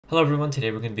Hello everyone, today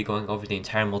we're going to be going over the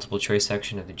entire multiple choice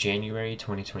section of the January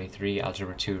 2023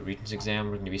 Algebra 2 Regents exam.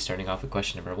 We're going to be starting off with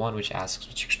question number 1, which asks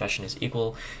which expression is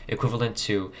equivalent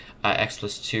to x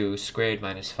plus 2 squared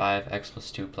minus 5x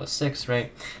plus 2 plus 6,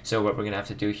 right? So what we're going to have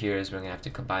to do here is we're going to have to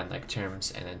combine like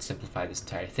terms and then simplify this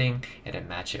entire thing and then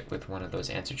match it with one of those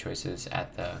answer choices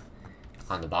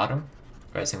on the bottom.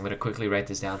 Right, so I'm going to quickly write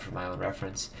this down for my own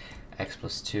reference. X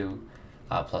plus 2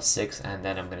 plus 6, and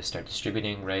then I'm going to start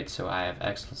distributing, right? So I have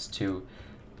x plus 2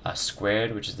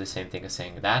 squared, which is the same thing as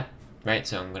saying that, right?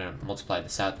 So I'm going to multiply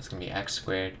this out. That's going to be x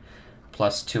squared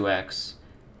plus 2x,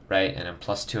 right? And then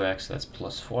plus 2x, so that's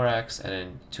plus 4x, and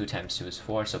then 2 times 2 is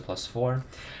 4, so plus 4.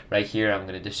 Right here, I'm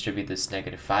going to distribute this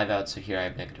negative 5 out, so here I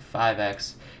have negative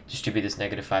 5x. Distribute this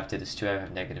negative 5 to this 2, I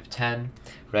have negative 10,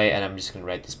 right? And I'm just going to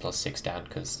write this plus 6 down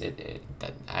because I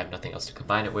have nothing else to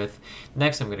combine it with.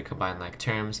 Next, I'm going to combine like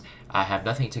terms. I have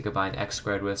nothing to combine x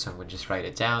squared with, so I'm going to just write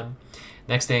it down.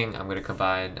 Next thing, I'm going to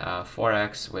combine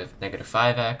 4x with negative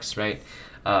 5x, right?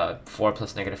 4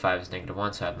 plus negative 5 is negative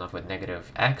 1, so I'm left with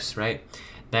negative x, right?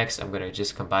 Next, I'm going to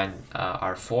just combine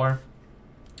our 4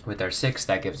 with our 6.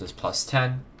 That gives us plus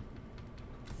 10.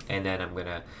 And then I'm going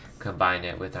to combine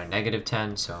it with our negative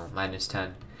 10, so minus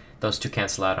 10. Those two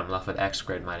cancel out. I'm left with x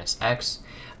squared minus x.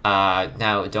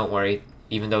 Now, don't worry.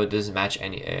 Even though it doesn't match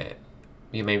any...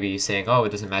 you may be saying, oh, it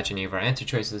doesn't match any of our answer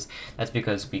choices. That's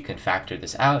because we can factor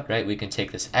this out, right? We can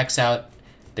take this x out.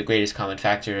 The greatest common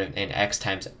factor in x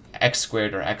times x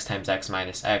squared or x times x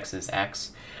minus x is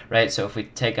x, right? So if we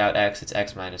take out x, it's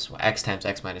x times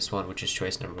x minus 1, which is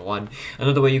choice number 1.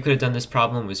 Another way you could have done this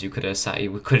problem was we could have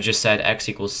just said x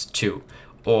equals 2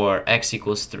 or x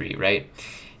equals 3, right?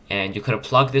 And you could have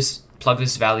plug this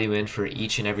value in for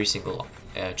each and every single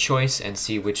choice and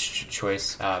see which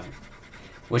choice,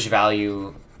 which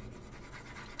value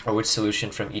or which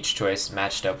solution from each choice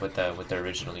matched up with the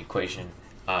original equation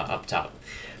up top,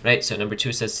 right? So number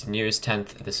 2 says the nearest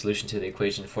tenth, the solution to the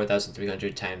equation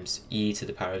 4,300 times e to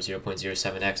the power of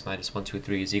 0.07x minus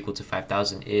 123 is equal to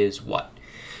 5,000 is what?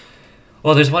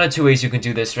 Well, there's one of two ways you can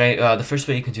do this, right? The first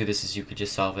way you can do this is you could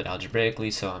just solve it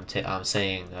algebraically. So I'm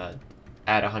saying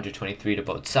add 123 to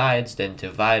both sides, then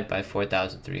divide by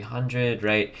 4,300,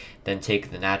 right? Then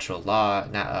take the natural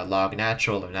log, log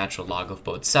natural or natural log of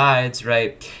both sides,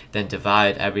 right? Then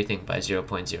divide everything by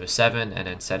 0.07 and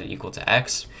then set it equal to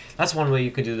x. That's one way you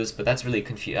can do this, but that's really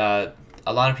a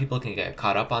lot of people can get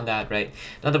caught up on that, right?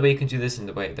 Another way you can do this, and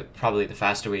probably the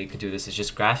faster way you can do this, is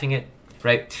just graphing it,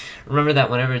 right? Remember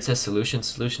that whenever it says solution,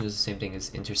 solution is the same thing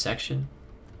as intersection,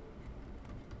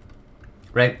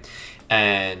 right?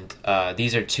 And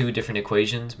these are two different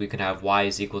equations. We can have y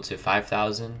is equal to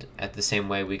 5,000 at the same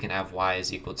way we can have y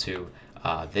is equal to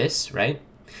this, right?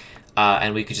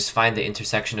 And we could just find the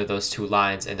intersection of those two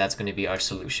lines, and that's going to be our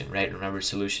solution, right? Remember,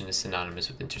 solution is synonymous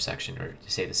with intersection, or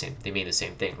to say the same, they mean the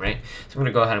same thing, right? So I'm going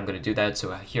to go ahead, I'm going to do that.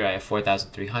 So here I have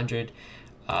 4,300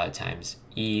 times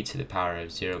e to the power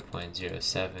of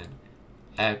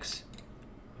 0.07x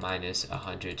minus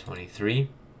 123.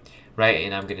 Right,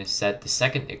 and I'm going to set the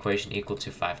second equation equal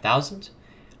to 5,000.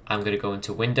 I'm going to go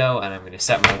into window, and I'm going to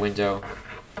set my window.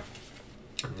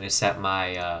 I'm going to set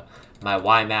my my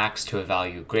y max to a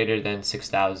value greater than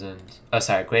 6,000. Oh,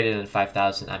 sorry, greater than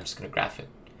 5,000. I'm just going to graph it.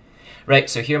 Right,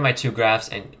 so here are my two graphs,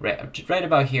 and right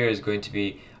about here is going to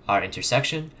be our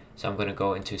intersection. So I'm going to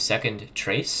go into second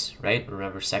trace, right?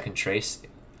 Remember second trace,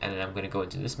 and then I'm going to go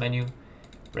into this menu.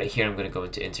 Right here, I'm going to go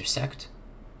into intersect.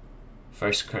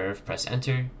 First curve, press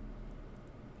enter.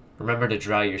 Remember to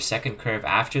draw your second curve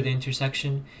after the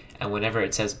intersection, and whenever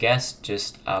it says guess,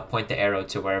 just point the arrow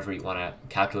to wherever you want to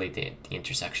calculate the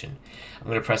intersection. I'm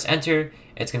going to press enter.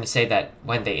 It's going to say that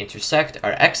when they intersect,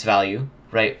 our x value,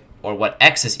 right, or what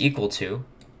x is equal to,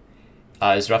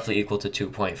 is roughly equal to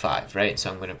 2.5, right?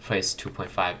 So I'm going to place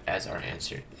 2.5 as our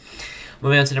answer.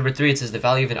 Moving on to number 3, it says the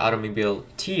value of an automobile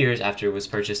t years after it was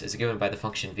purchased is given by the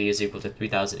function v is equal to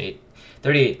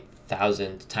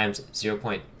 38,000 times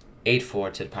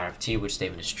 0.84 to the power of t, which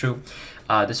statement is true.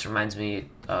 This reminds me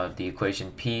of the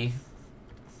equation p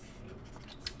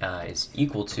is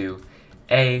equal to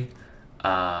a,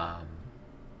 other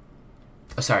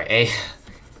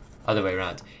way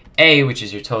around. A, which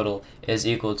is your total, is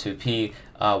equal to p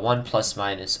 1 plus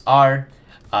minus r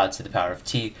to the power of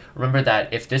t. Remember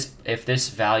that if this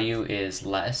value is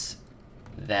less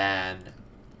than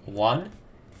 1,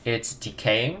 it's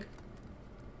decaying,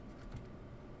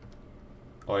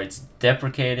 or it's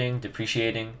depreciating,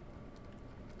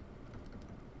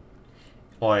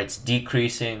 or it's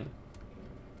decreasing,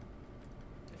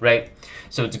 right?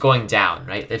 So it's going down,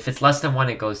 right? If it's less than 1,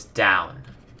 it goes down,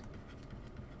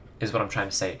 is what I'm trying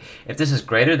to say. If this is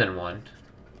greater than 1,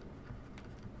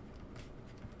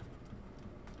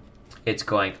 it's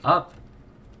going up,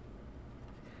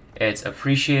 it's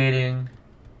appreciating,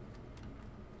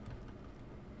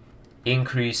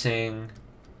 increasing,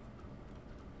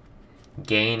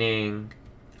 gaining,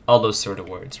 all those sort of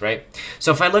words, right?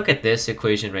 So if I look at this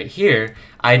equation right here,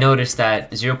 I notice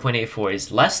that 0.84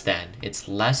 is less than, it's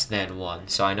less than 1.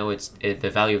 So I know the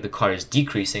value of the car is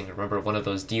decreasing. Remember, one of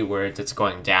those D words, it's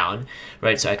going down,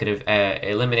 right? So I could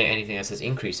eliminate anything that says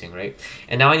increasing, right?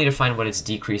 And now I need to find what it's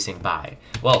decreasing by.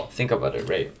 Well, think about it,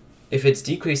 right? If it's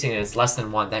decreasing and it's less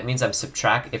than 1, that means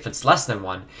if it's less than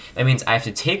 1, that means I have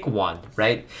to take 1,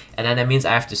 right? And then that means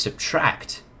I have to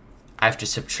subtract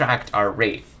our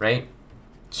rate, right?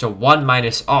 So 1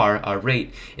 minus r, our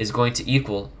rate, is going to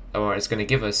equal, or it's going to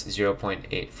give us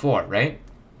 0.84, right?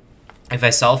 If I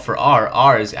solve for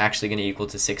r is actually going to equal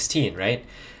to 16, right?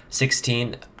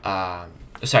 R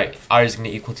is going to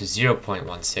equal to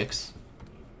 0.16,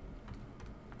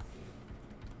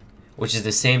 which is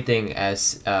the same thing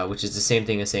as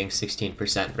saying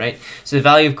 16%, right? So the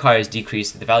value of the car is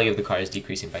decreasing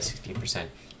by 16%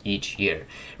 each year,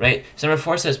 right? So number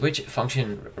 4 says, which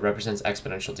function represents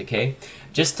exponential decay?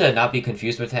 Just to not be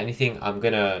confused with anything, I'm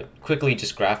gonna quickly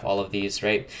just graph all of these,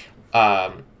 right?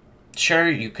 Sure,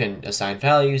 you can assign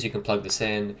values, you can plug this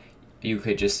in, you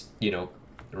could just,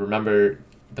 remember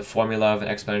the formula of an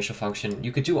exponential function.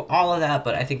 You could do all of that,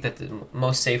 but I think that the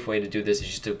most safe way to do this is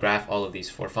just to graph all of these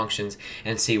 4 functions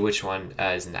and see which one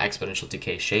is an exponential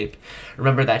decay shape.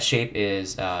 Remember, that shape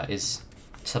is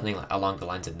something along the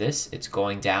lines of this. It's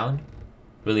going down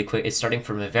really quick. It's starting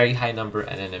from a very high number,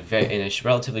 and in a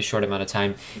relatively short amount of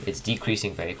time, it's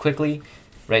decreasing very quickly,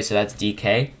 right? So that's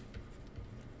decay.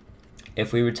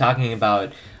 If we were talking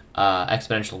about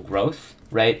exponential growth,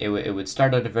 right, it would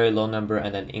start at a very low number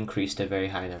and then increase to a very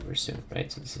high number soon,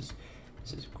 right? So this is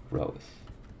growth.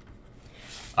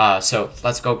 So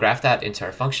let's go graph that into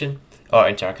our function, or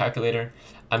into our calculator.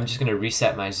 I'm just going to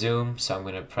reset my zoom, so I'm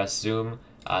going to press zoom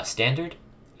standard,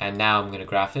 and now I'm going to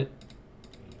graph it.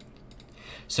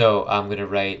 So I'm going to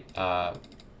write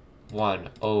 1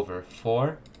 over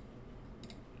 4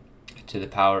 to the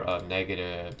power of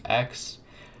negative x,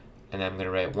 and then I'm going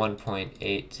to write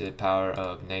 1.8 to the power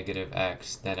of negative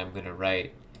x. Then I'm going to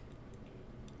write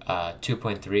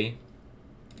 2.3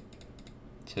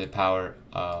 to the power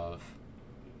of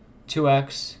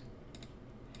 2x.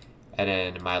 And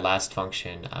then my last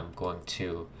function, I'm going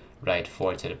to write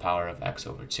 4 to the power of x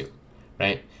over 2,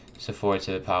 right? So 4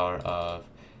 to the power of,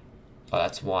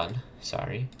 that's 1,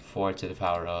 sorry. 4 to the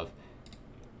power of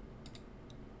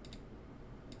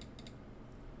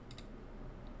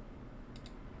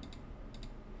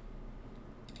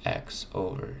x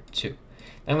over 2.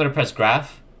 I'm going to press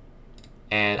graph,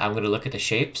 and I'm going to look at the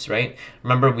shapes, right?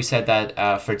 Remember, we said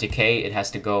that for decay, it has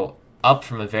to go up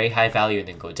from a very high value and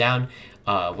then go down.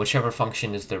 Whichever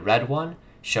function is the red one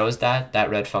shows that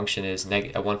red function is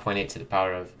 1.8 to the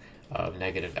power of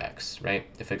negative x, right?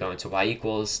 If I go into y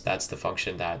equals, that's the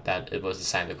function that it was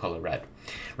assigned the color red,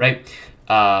 right?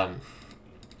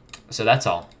 So that's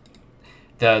all.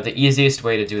 The easiest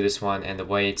way to do this one, and the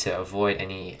way to avoid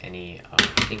any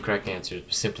incorrect answers,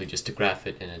 is simply just to graph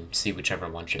it and then see whichever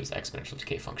one shows the exponential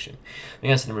decay function.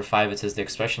 Moving on to number 5, it says the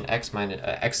expression x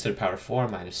to the power 4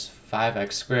 minus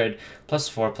 5x squared plus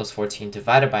 4 plus 14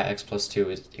 divided by x plus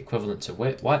 2 is equivalent to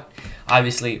what?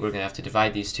 Obviously, we're gonna have to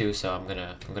divide these two, so I'm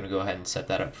gonna go ahead and set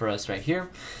that up for us right here.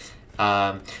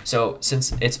 So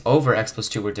since it's over x plus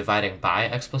 2, we're dividing by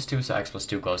x plus 2, so x plus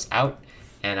 2 goes out.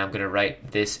 And I'm going to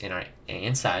write this in our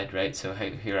inside, right? So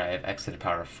here I have x to the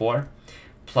power of 4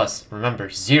 plus, remember,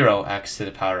 0x to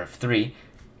the power of 3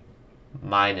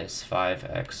 minus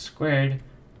 5x squared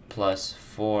plus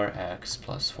 4x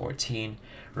plus 14.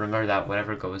 Remember that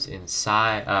whatever goes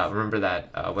inside,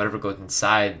 whatever goes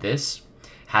inside this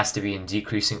has to be in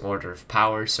decreasing order of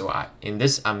power. So in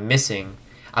this, I'm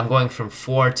going from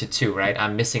 4 to 2, right?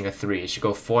 I'm missing a 3. It should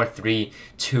go 4, 3,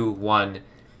 2, 1.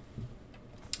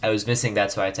 I was missing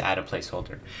that, so I had to add a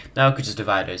placeholder. Now I could just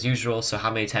divide as usual. So how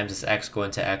many times does x go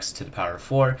into x to the power of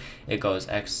 4? It goes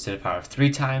x to the power of 3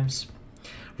 times.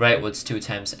 Right, what's 2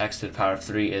 times x to the power of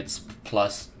 3? It's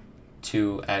plus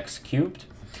 2x cubed.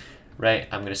 Right,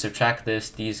 I'm going to subtract this.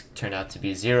 These turn out to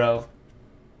be 0.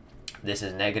 This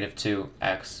is negative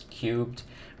 2x cubed.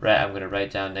 Right, I'm going to write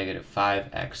down negative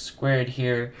 5x squared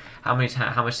here. How much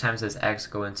times does x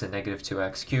go into negative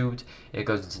 2x cubed? It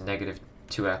goes into negative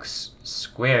 2x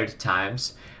squared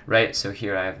times, right? So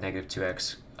here I have negative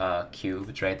 2x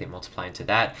cubed, right? They multiply into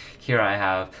that. Here I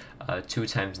have 2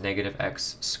 times negative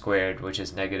x squared, which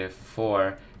is negative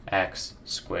 4x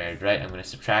squared, right? I'm going to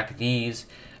subtract these.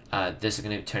 This is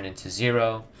going to turn into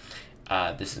 0.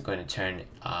 This is going to turn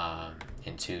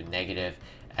into negative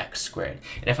x squared.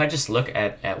 And if I just look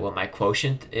at what my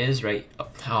quotient is, right?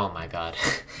 Oh my god.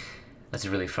 That's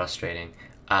really frustrating.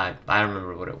 I don't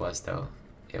remember what it was though.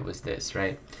 It was this,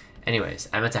 right? Anyways,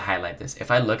 I meant to highlight this.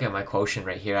 If I look at my quotient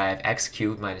right here, I have x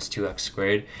cubed minus 2x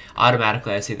squared.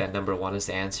 Automatically, I say that number 1 is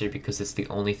the answer because it's the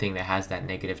only thing that has that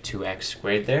negative 2x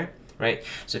squared there, right?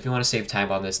 So if you want to save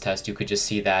time on this test, you could just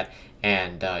see that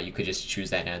and you could just choose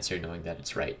that answer knowing that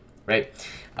it's right, right?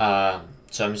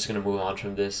 So I'm just going to move on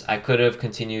from this. I could have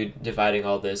continued dividing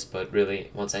all this, but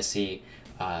really, once I see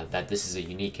that this is a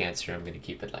unique answer, I'm going to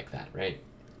keep it like that, right?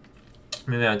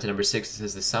 Moving on to number 6, it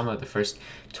says the sum of the first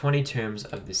 20 terms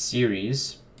of the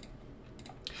series,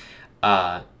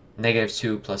 negative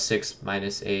 2 plus 6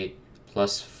 minus 8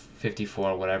 plus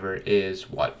 54, whatever, is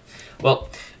what? Well,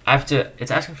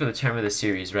 it's asking for the term of the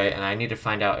series, right? And I need to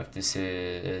find out if this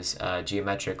is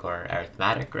geometric or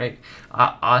arithmetic, right?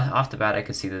 Off the bat, I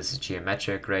can see this is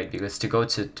geometric, right? Because to go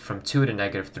from 2 to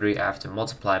negative 3, I have to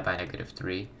multiply by negative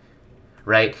 3.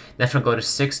 Right? Then from go to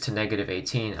 6 to negative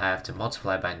 18, I have to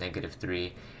multiply by negative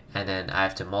 3, and then I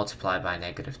have to multiply by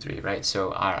negative 3, right?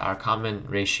 So our common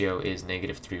ratio is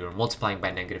negative 3. We're multiplying by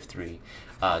negative 3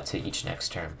 to each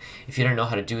next term. If you don't know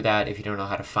how to do that, if you don't know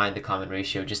how to find the common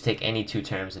ratio, just take any two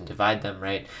terms and divide them,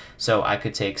 right? So I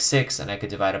could take 6 and I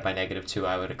could divide it by negative 2.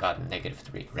 I would have gotten negative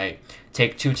 3, right?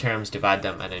 Take two terms, divide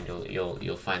them, and then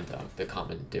you'll find the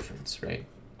common difference, right?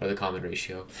 Or the common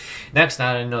ratio. Next,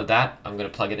 now that I know that, I'm going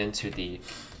to plug it into the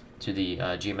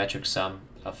geometric sum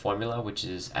formula, which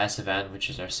is S of n, which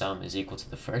is our sum, is equal to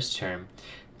the first term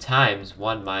times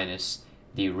 1 minus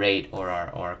the rate, or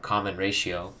our common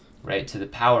ratio, right, to the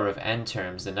power of n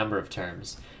terms, the number of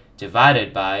terms,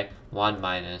 divided by 1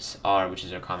 minus r, which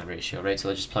is our common ratio, right? So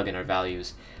let's just plug in our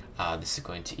values. This is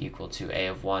going to equal to a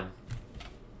of 1.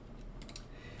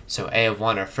 So a of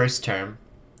 1, our first term,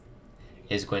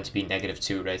 is going to be negative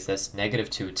 2, right? So that's negative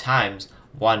 2 times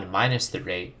 1 minus the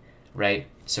rate, right?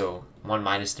 So 1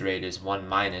 minus the rate is 1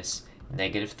 minus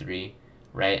negative 3,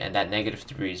 right? And that negative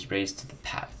 3 is raised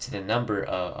to the number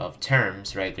of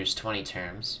terms, right? There's 20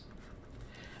 terms.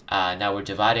 Now we're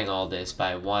dividing all this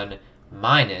by 1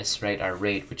 minus, right, our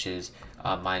rate, which is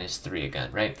minus 3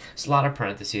 again, right? It's a lot of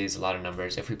parentheses, a lot of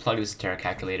numbers. If we plug this into our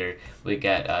calculator, we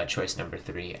get choice number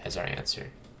 3 as our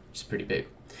answer, which is pretty big.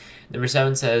 Number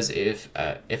 7 says if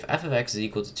f of x is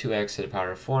equal to 2x to the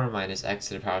power of 4 minus x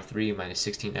to the power of 3 minus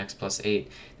 16x plus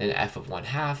 8, then f of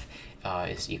 1/2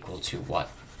 is equal to what,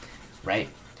 right?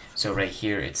 So right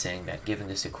here it's saying that given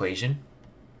this equation,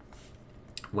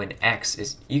 when x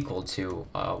is equal to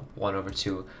 1 over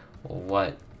 2,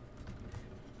 what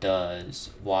does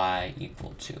y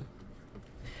equal to?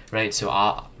 Right, so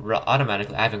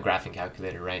automatically, I have a graphing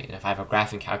calculator, right? And if I have a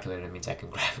graphing calculator, that means I can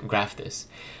graph this.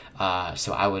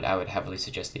 So I would heavily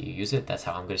suggest that you use it. That's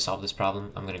how I'm going to solve this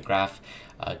problem. I'm going to graph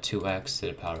 2x to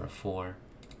the power of 4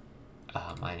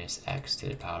 minus x to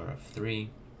the power of 3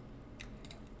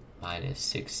 minus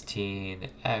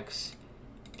 16x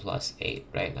plus 8,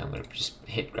 right? And I'm going to just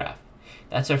hit graph.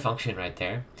 That's our function right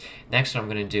there. Next, what I'm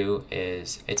going to do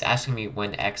is, it's asking me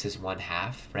when x is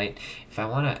 1/2, right? If I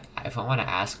want to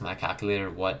ask my calculator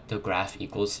what the graph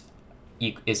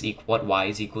what y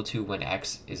is equal to when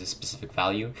x is a specific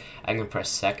value, I can press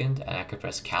second and I can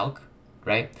press calc,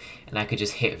 right? And I could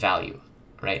just hit value,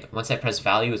 right? Once I press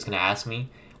value, it's going to ask me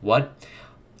what,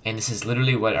 and this is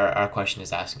literally what our question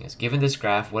is asking us. Given this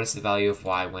graph, what is the value of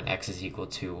y when x is equal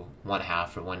to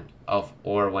 1/2,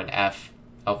 or when f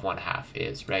of 1/2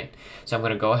 is, right? So I'm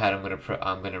going to go ahead, I'm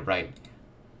going to write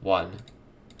 1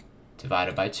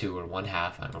 divided by 2, or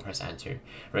 1/2, I'm going to press enter,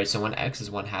 right? So when x is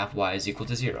 1/2, y is equal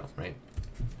to 0, right?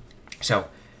 So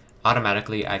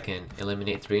automatically I can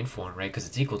eliminate 3 and 4, right? Because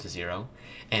it's equal to 0.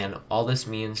 And all this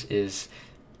means is,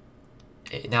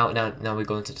 now we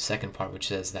go into the second part, which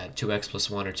says that 2x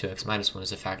plus 1 or 2x minus 1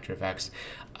 is a factor of x.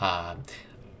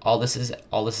 All this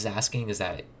is asking is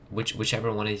that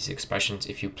whichever one of these expressions,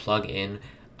 if you plug in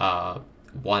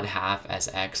 1/2 as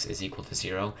x is equal to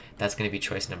 0, that's going to be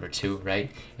choice number 2,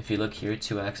 right? If you look here,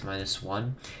 2x minus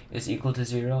 1 is equal to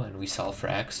 0, and we solve for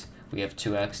x. We have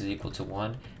 2x is equal to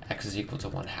 1, x is equal to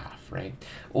 1/2, right?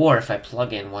 Or if I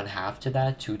plug in 1/2 to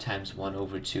that, 2 times 1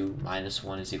 over 2 minus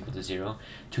 1 is equal to 0.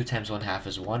 2 times 1/2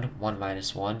 is 1, 1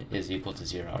 minus 1 is equal to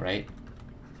 0, right?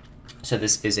 So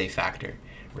this is a factor,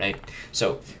 right?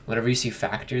 So whenever you see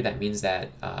factor, that means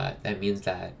that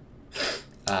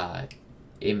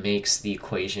it makes the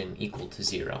equation equal to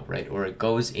 0, right? Or it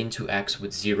goes into x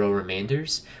with 0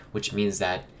 remainders, which means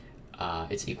that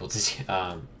it's equal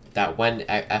to that when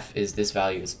f is this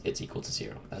value, it's equal to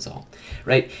 0. That's all,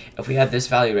 right? If we had this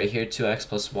value right here, 2x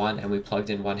plus 1, and we plugged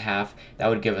in 1/2, that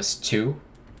would give us 2,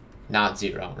 not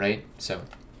 0, right? So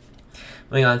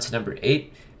Moving on to number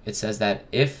 8, it says that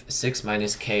if 6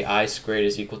 minus ki squared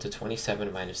is equal to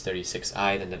 27 minus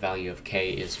 36i, then the value of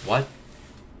k is what?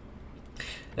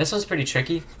 This one's pretty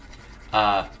tricky,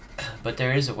 but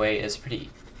there is a way, it's a pretty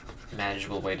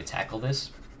manageable way to tackle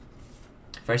this.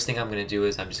 First thing I'm going to do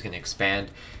is I'm just going to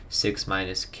expand 6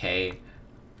 minus ki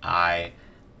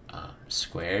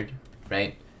squared,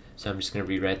 right? So I'm just going to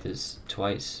rewrite this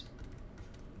twice.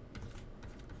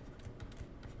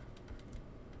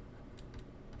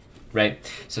 Right,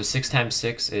 so 6 times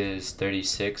 6 is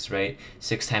 36, right?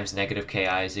 6 times negative ki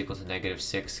is equal to negative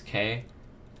 6ki,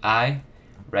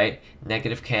 right?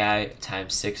 Negative ki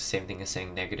times 6, same thing as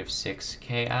saying negative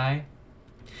 6ki.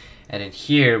 And in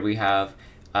here we have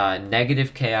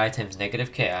negative ki times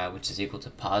negative ki, which is equal to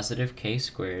positive k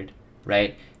squared,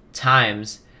 right?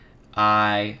 Times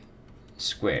I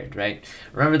squared, right?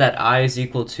 Remember that I is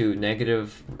equal to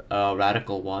negative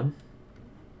radical 1.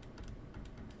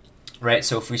 Right,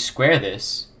 so if we square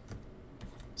this,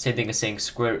 same thing as saying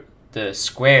the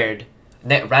squared,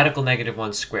 radical negative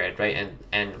 1 squared, right?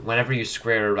 And whenever you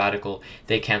square a radical,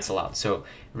 they cancel out. So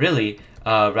really,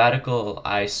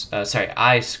 I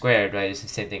squared, right, is the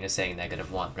same thing as saying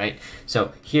negative 1, right?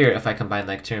 So here, if I combine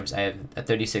like terms, I have a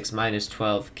 36 minus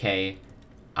 12ki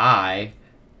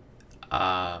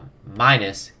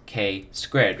minus k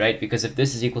squared, right? Because if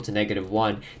this is equal to negative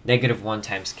 1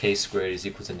 times k squared is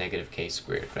equal to negative k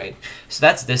squared, right? So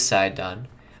that's this side done.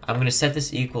 I'm going to set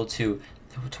this equal to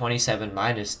 27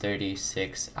 minus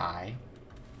 36i.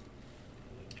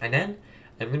 And then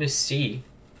I'm going to see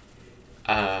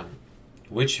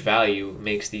which value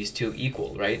makes these two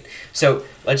equal, right? So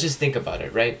let's just think about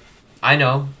it, right? I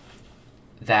know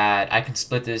that I can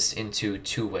split this into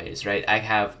two ways, right? I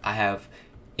have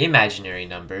imaginary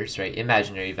numbers, right?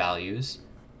 Imaginary values,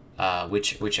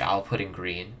 which I'll put in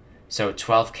green. So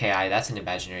 12ki, that's an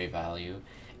imaginary value,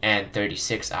 and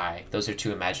 36i, those are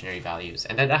two imaginary values.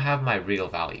 And then I have my real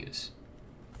values,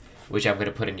 which I'm going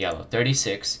to put in yellow.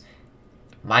 36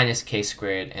 minus k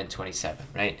squared and 27,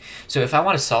 right? So if I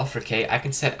want to solve for k, I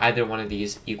can set either one of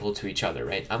these equal to each other,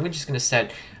 right? I'm just going to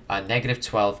set negative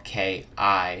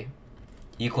 12ki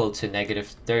equal to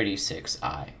negative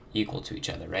 36i equal to each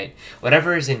other, right?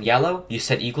 Whatever is in yellow, you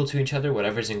set equal to each other.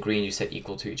 Whatever is in green, you set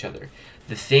equal to each other.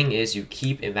 The thing is, you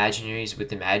keep imaginaries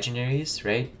with imaginaries,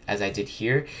 right? As I did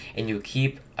here, and you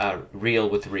keep real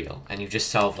with real, and you just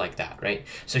solve like that, right?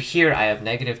 So here I have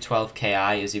negative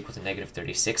 12ki is equal to negative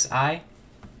 36i.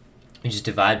 You just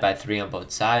divide by 3 on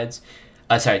both sides.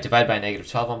 Divide by negative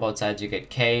 12 on both sides. You get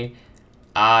ki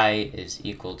is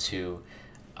equal to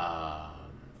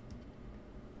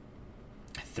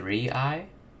 3i.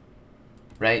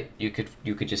 Right? You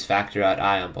could just factor out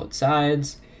I on both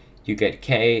sides. You get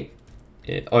k,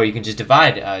 or you can just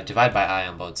divide by I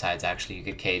on both sides. Actually, you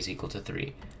get k is equal to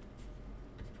 3.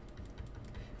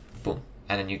 Boom,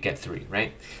 and then you get 3,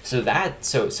 right? So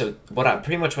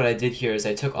pretty much what I did here is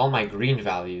I took all my green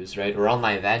values, right, or all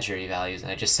my imaginary values,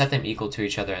 and I just set them equal to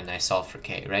each other, and I solved for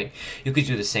k, right? You could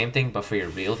do the same thing, but for your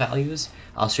real values.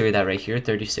 I'll show you that right here.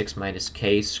 36 minus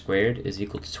k squared is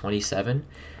equal to 27.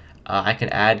 I can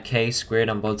add k squared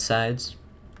on both sides,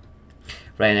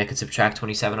 right? And I could subtract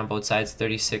 27 on both sides.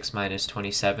 36 minus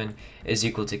 27 is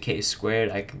equal to k squared.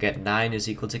 I could get 9 is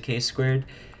equal to k squared.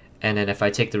 And then if I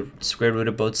take the square root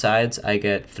of both sides, I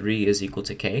get 3 is equal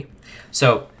to k.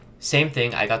 So same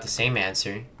thing, I got the same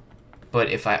answer. But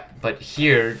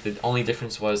here, the only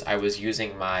difference was I was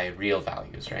using my real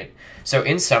values, right? So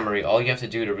in summary, all you have to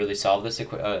do to really solve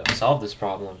this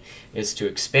problem is to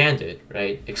expand it,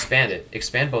 right?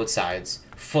 Expand both sides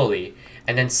fully,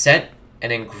 and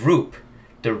then group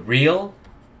the real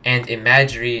and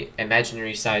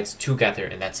imaginary sides together,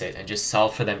 and that's it. And just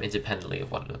solve for them independently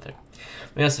of one another.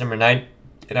 Moving on to number 9.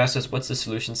 It asks us what's the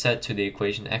solution set to the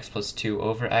equation x plus 2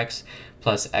 over x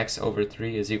plus x over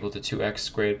 3 is equal to 2x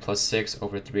squared plus 6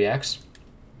 over 3x.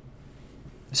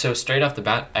 So straight off the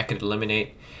bat, I could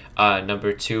eliminate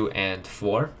number 2 and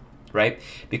 4, right?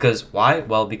 Because why?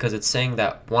 Well, because it's saying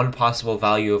that one possible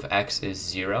value of x is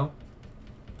 0.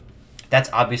 That's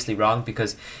obviously wrong,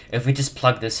 because if we just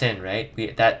plug this in, right,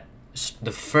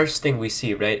 the first thing we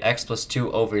see, right, x plus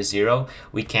 2 over 0,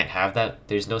 we can't have that.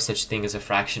 There's no such thing as a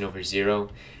fraction over 0.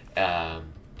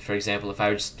 For example, if I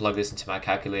would just plug this into my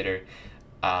calculator,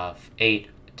 8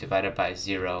 divided by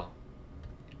 0,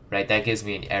 right, that gives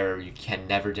me an error. You can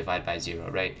never divide by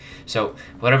 0, right? So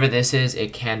whatever this is,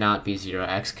 it cannot be 0.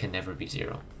 X can never be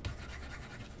 0.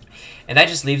 And that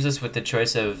just leaves us with the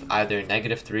choice of either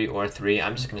negative 3 or 3.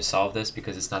 I'm just going to solve this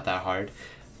because it's not that hard.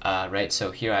 Right,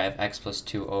 so here I have x plus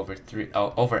 2 over 3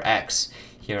 over x.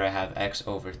 Here here I have x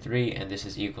over 3, and this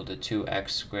is equal to 2x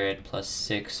squared plus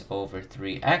 6 over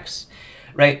 3x,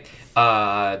 right?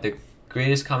 The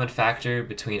greatest common factor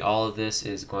between all of this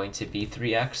is going to be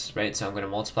 3x, right? So I'm going to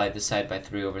multiply this side by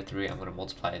 3 over 3. I'm going to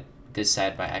multiply this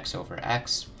side by x over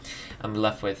x. I'm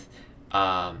left with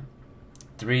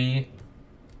 3x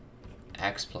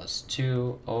plus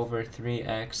 2 over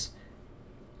 3x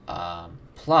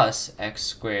plus x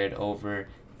squared over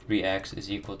 3x is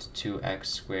equal to 2x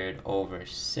squared over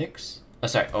 6.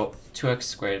 2x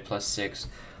squared plus 6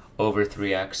 over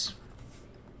 3x.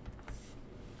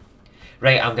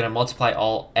 Right, I'm gonna multiply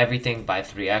everything by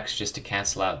 3x just to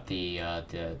cancel out the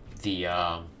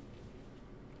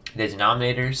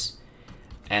denominators,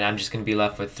 and I'm just gonna be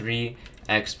left with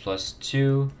 3x plus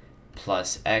 2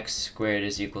 plus x squared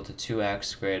is equal to 2x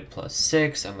squared plus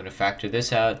 6. I'm gonna factor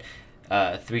this out.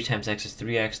 3 times x is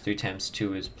 3x. 3 times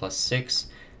 2 is plus 6.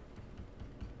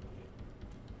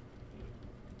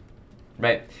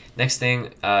 Right. Next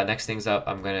things up,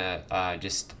 I'm gonna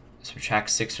just subtract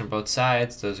 6 from both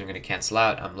sides. Those are going to cancel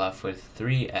out. I'm left with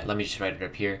 3. Let me just write it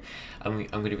up here. I'm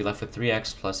going to be left with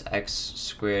 3x plus x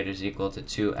squared is equal to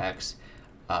 2x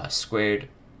squared.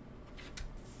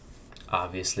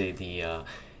 Obviously, the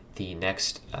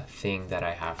next thing that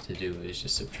I have to do is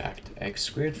just subtract x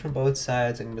squared from both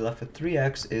sides. I'm going to be left with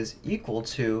 3x is equal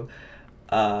to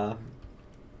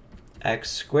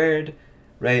x squared,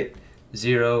 right?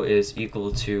 0 is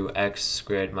equal to x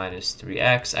squared minus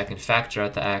 3x. I can factor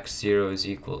out the x. 0 is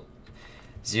equal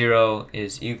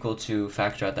to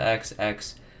factor out the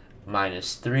x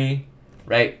minus 3,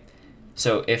 right?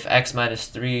 So if x minus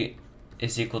 3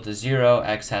 is equal to 0,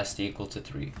 x has to equal to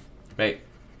 3, right?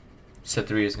 So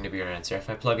 3 is going to be our answer. If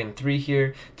I plug in 3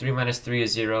 here, 3 minus 3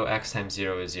 is 0, x times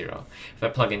 0 is 0. If I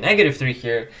plug in negative 3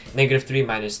 here, negative 3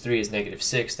 minus 3 is negative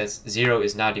 6. That's 0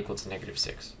 is not equal to negative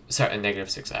 6. Sorry, negative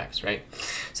 6x, right?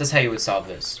 So that's how you would solve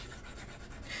this.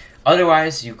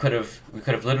 Otherwise, we could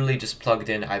have literally just plugged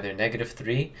in either negative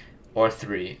 3 or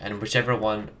 3, and whichever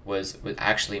one was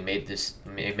actually made this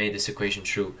equation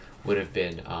true would have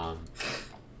been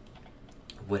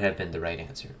the right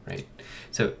answer, right?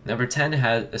 So number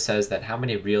 10 says that how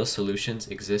many real solutions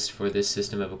exist for this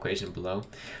system of equation below.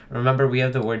 Remember, we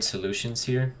have the word solutions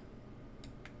here.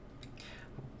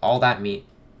 I don't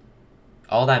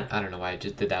know why I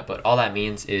just did that, but all that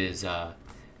means is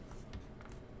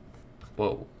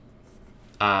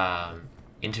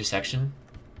intersection,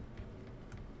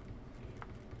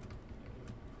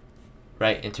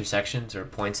 right? Intersections or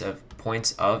points of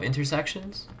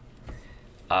intersections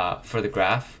for the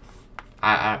graph.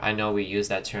 I know we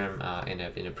used that term in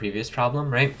a previous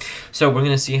problem, right? So we're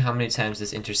gonna see how many times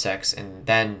this intersects, and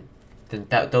then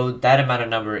that amount of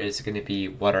number is going to be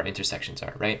what our intersections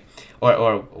are, right?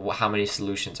 Or how many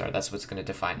solutions are. That's what's going to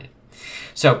define it.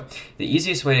 So the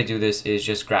easiest way to do this is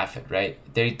just graph it, right?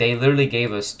 They literally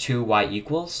gave us 2 y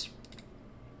equals,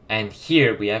 and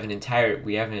here we have an entire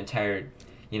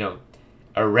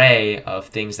array of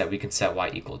things that we can set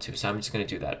y equal to. So I'm just going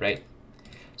to do that, right?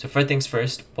 So first things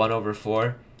first, 1 over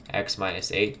 4 x minus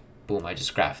 8. Boom, I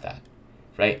just graphed that,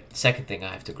 right? Second thing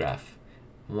I have to graph,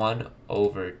 1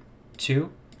 over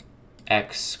 2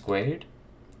 x squared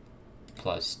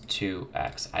plus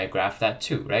 2x. I graph that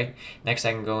too, right? Next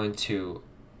I can go into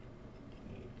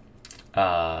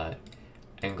graph,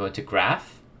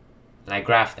 and I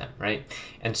graph them, right?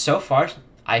 And so far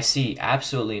I see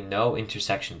absolutely no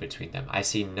intersection between them. I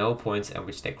see no points at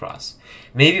which they cross.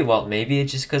 Maybe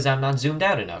it's just because I'm not zoomed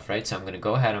out enough, right? So I'm going to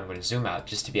go ahead, I'm going to zoom out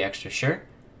just to be extra sure.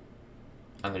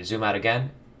 I'm going to zoom out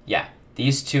again. Yeah,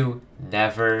 these two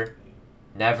never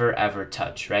ever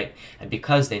touch, right? And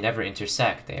because they never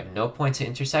intersect, they have no points at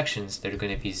intersections, they're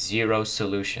going to be 0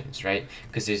 solutions, right?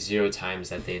 Because there's 0 times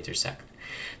that they intersect.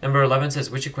 Number 11 says,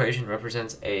 which equation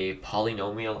represents a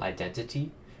polynomial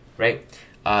identity, right?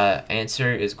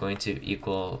 Answer is going to be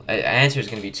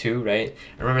 2, right?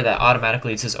 Remember that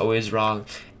automatically this is always wrong.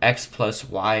 X plus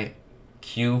y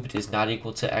cubed is not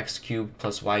equal to x cubed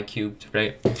plus y cubed,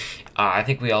 right? I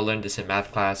think we all learned this in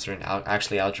math class or in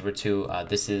actually Algebra 2.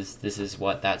 This is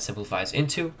what that simplifies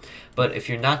into. But if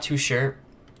you're not too sure,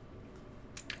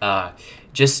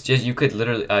 just you could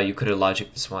literally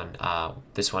logic this one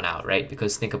out, right?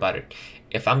 Because think about it.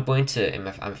 If I'm going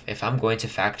to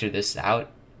factor this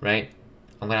out, right?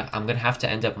 I'm gonna have to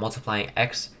end up multiplying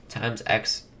x times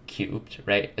x cubed,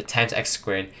 right? Times x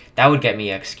squared. That would get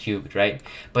me x cubed, right?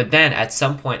 But then at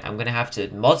some point I'm gonna have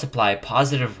to multiply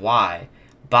positive y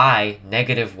by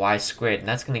negative y squared, and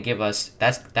that's gonna give us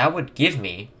that would give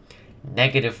me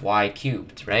negative y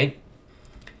cubed, right?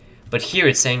 But here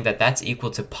it's saying that that's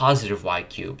equal to positive y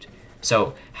cubed.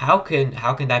 So how can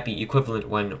that be equivalent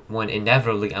when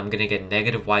inevitably I'm gonna get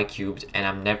negative y cubed, and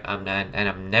I'm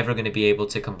never gonna be able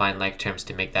to combine like terms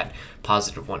to make that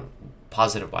positive y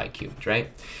cubed, right?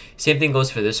 Same thing goes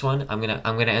for this one. I'm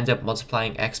gonna end up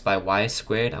multiplying x by y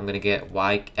squared. I'm gonna get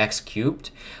x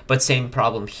cubed. But same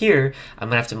problem here. I'm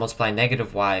gonna have to multiply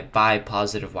negative y by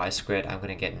positive y squared. I'm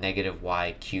gonna get negative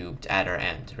y cubed at our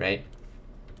end, right?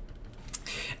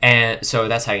 And so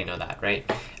that's how you know that, right?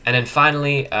 And then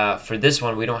finally, for this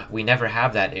one, we never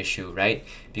have that issue, right?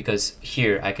 Because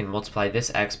here I can multiply this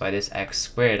x by this x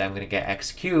squared. I'm gonna get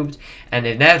x cubed, and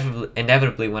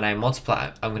inevitably when I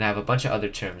multiply, I'm gonna have a bunch of other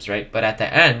terms, right? But at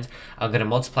the end, I'm gonna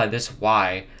multiply this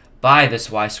y by this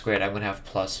y squared. I'm gonna have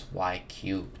plus y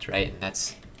cubed, right? And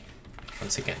that's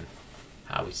once again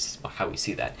how we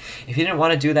see that. If you didn't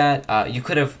want to do that, you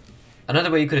could have.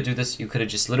 Another way you could have do this, you could have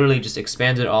just literally just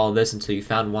expanded all of this until you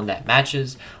found one that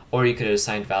matches, or you could have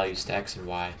assigned values to x and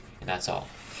y, and that's all.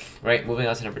 Right, moving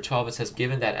on to number 12, it says,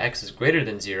 given that x is greater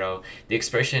than 0, the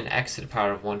expression x to the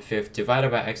power of 1/5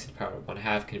 divided by x to the power of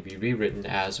 1/2 can be rewritten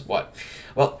as what?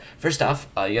 Well, first off,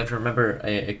 you have to remember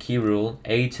a key rule.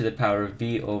 A to the power of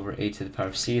b over a to the power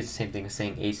of c is the same thing as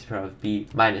saying a to the power of b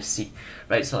minus c.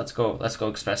 Right, so let's go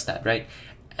express that, right?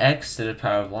 X to the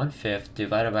power of 1/5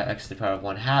 divided by x to the power of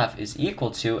 1/2 is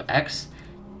equal to x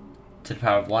to the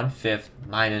power of 1/5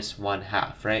 minus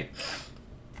 1/2, right?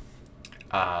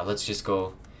 Let's just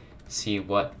go see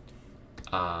what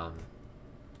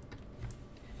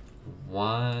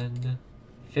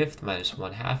 1/5 minus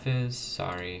 1/2 is.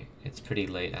 Sorry, it's pretty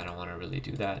late. I don't want to really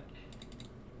do that.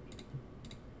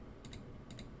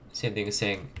 Same thing as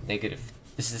saying negative.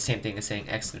 This is the same thing as saying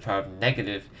x to the power of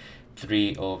negative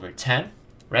 3 over 10.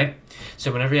 Right?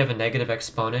 So whenever you have a negative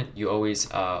exponent, you always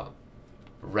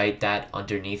write that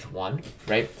underneath 1,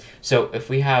 right? So if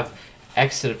we have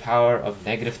x to the power of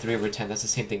negative 3 over 10, that's the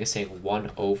same thing as saying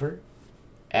 1 over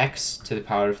x to the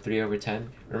power of 3 over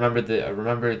 10. Remember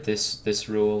this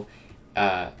rule,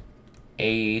 a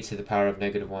to the power of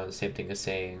negative 1, the same thing as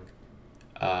saying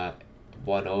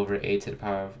 1 over a to the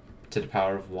power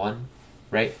of 1,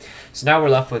 right? So now we're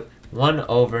left with 1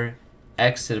 over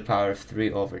x to the power of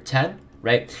 3 over 10.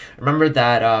 Right? Remember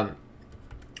that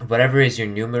whatever is your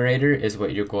numerator is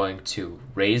what you're going to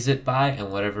raise it by,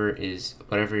 and whatever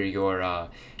your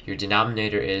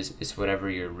denominator is whatever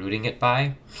you're rooting it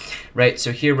by. Right?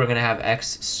 So here we're gonna have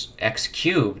x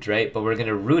cubed, right? But we're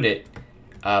gonna root it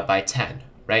by 10,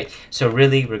 right? So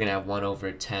really we're gonna have 1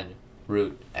 over 10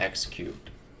 root x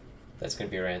cubed. That's gonna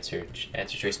be our answer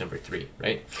choice number 3,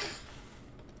 right?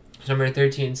 Number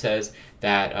 13 says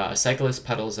that a cyclist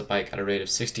pedals a bike at a rate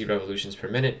of 60 revolutions per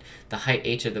minute. The height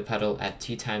h of the pedal at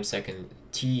time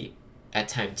t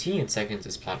in seconds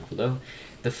is plotted below.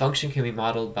 The function can be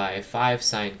modeled by 5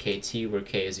 sine kt, where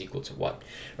k is equal to what?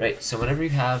 Right. So whenever you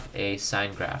have a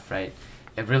sine graph, right,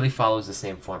 it really follows the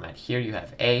same format. Here you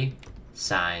have a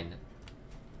sine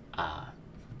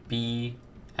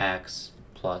bx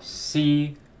plus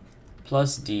c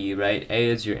plus d. Right. A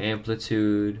is your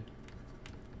amplitude.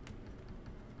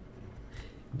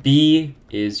 B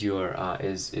is your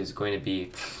is going to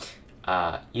be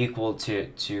equal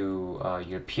to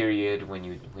your period when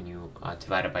you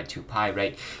divide it by 2 pi,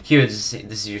 right? Here this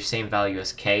is your same value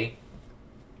as k,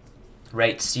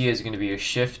 right? C is going to be your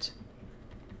shift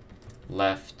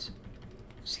left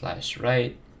 /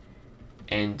 right,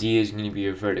 and D is going to be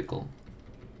your vertical.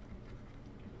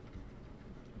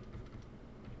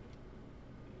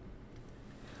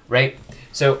 Right?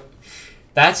 So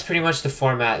that's pretty much the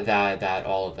format that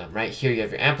all of them, right? Here you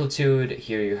have your amplitude,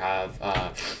 here you have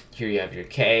your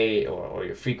k or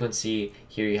your frequency,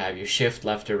 here you have your shift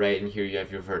left or right, and here you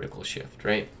have your vertical shift,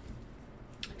 right?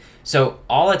 So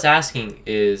all it's asking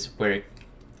is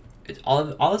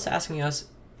all it's asking us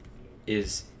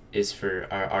is for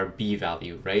our b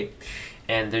value, right?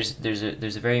 And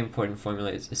there's a very important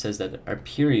formula. It says that our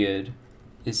period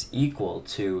is equal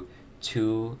to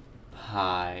 2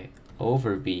 pi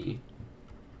over b.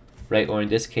 Right, or in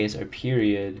this case, our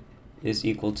period is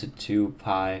equal to 2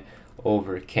 pi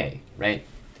over k, right?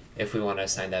 If we want to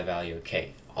assign that value of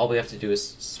k. All we have to do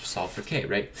is solve for k,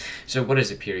 right? So what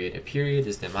is a period? A period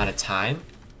is the amount of time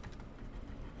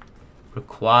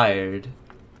required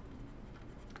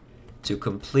to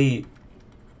complete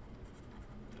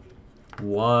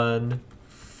one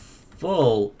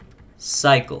full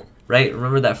cycle, right?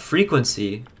 Remember that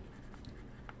frequency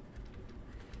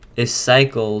is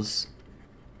cycles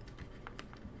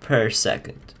per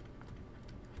second,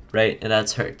 right? And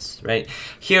that's hertz, right?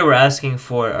 Here we're asking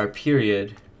for our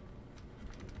period,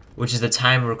 which is the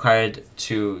time required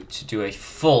to do a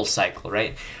full cycle,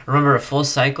 right? Remember, a full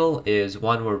cycle is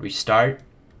one where we start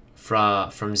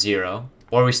from 0,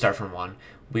 or we start from 1,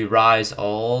 we rise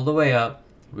all the way up,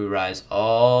 we rise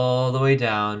all the way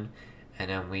down, and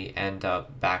then we end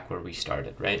up back where we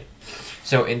started, right?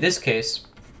 So in this case,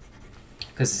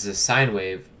 because it's a sine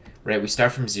wave, right, we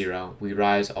start from 0, we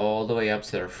rise all the way up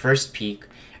to our first peak,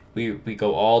 we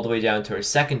go all the way down to our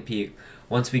second peak.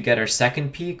 Once we get our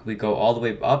second peak, we go all the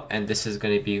way up, and this is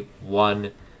going to be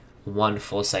one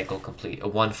full cycle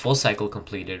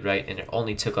completed, right? And it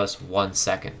only took us 1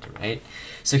 second, right?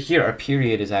 So here our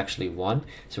period is actually 1,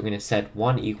 so we're going to set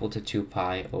 1 equal to 2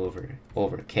 pi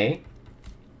over k.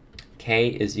 K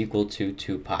is equal to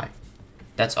 2 pi.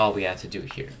 That's all we have to do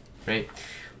here, right?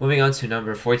 Moving on to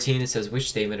number 14, it says which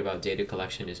statement about data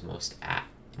collection is most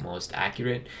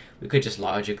accurate. We could just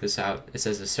logic this out. It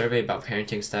says a survey about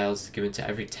parenting styles given to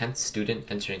every 10th student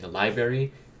entering a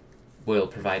library will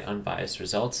provide unbiased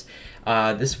results.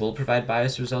 This will provide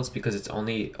biased results because it's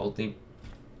only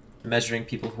measuring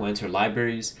people who enter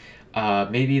libraries.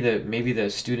 Maybe the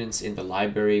students in the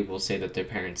library will say that their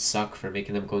parents suck for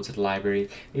making them go to the library.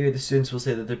 Maybe the students will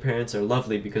say that their parents are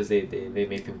lovely because they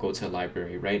make them go to a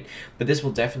library, right? But this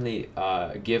will definitely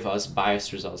give us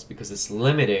biased results because it's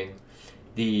limiting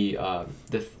the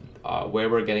where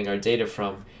we're getting our data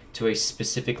from to a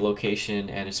specific location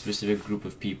and a specific group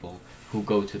of people who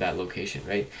go to that location,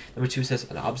 right? Number 2 says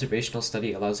an observational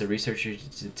study allows a researcher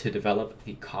to develop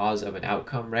the cause of an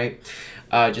outcome, right?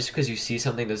 Just because you see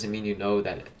something doesn't mean you know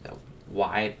that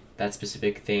why that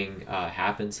specific thing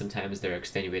happens. Sometimes there are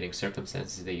extenuating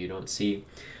circumstances that you don't see.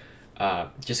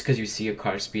 Just because you see a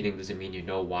car speeding doesn't mean you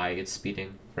know why it's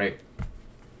speeding, right?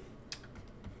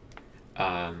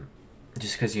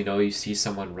 Just because you see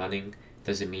someone running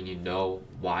doesn't mean you know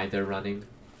why they're running.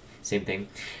 Same thing.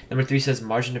 Number 3 says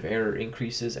margin of error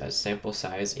increases as sample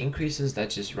size increases.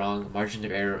 That's just wrong. Margin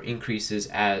of error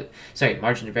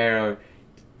margin of error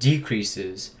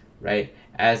decreases, right,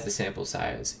 as the sample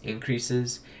size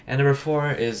increases. And number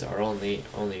 4 is our only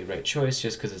right choice,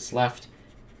 just because it's left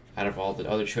out of all the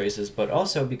other choices, but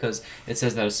also because it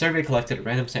says that a survey collected a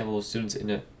random sample of students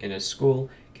in a school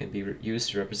can be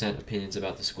used to represent opinions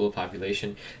about the school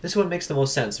population. This one makes the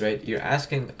most sense, right? You're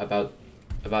asking about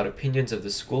opinions of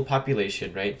the school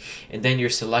population, right? And then you're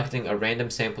selecting a random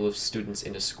sample of students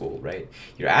in a school, right?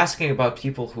 You're asking about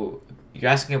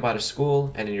a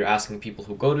school, and then you're asking people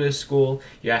who go to a school,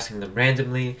 you're asking them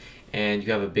randomly, and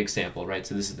you have a big sample, right?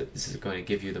 So this is going to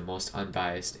give you the most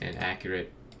unbiased and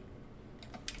accurate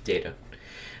data.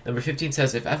 Number 15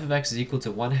 says if f of x is equal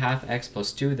to 1/2 x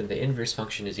plus 2, then the inverse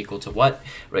function is equal to what?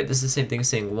 Right, this is the same thing as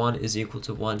saying 1 is equal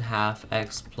to 1/2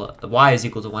 x plus, y is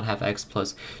equal to 1/2 x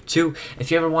plus 2.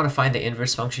 If you ever want to find the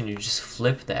inverse function, you just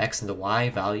flip the x and the y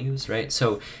values, right?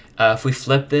 So if we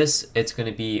flip this, it's going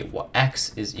to be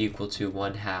x is equal to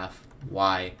 1/2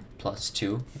 y plus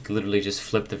 2. Literally just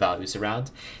flip the values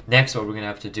around. Next, what we're going to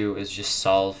have to do is just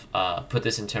solve, put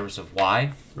this in terms of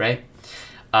y, right?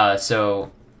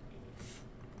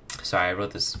 Sorry, I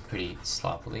wrote this pretty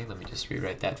sloppily. Let me just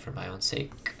rewrite that for my own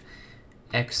sake.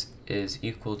 X is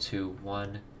equal to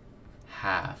 1/2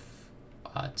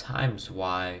 times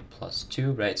y plus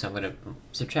 2, right? So I'm going to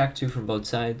subtract 2 from both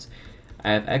sides.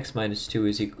 I have x minus 2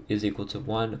 is equal to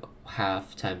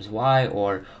 1/2 times y,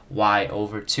 or y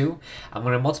over 2. I'm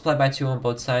going to multiply by 2 on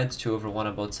both sides, 2 over 1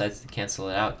 on both sides to cancel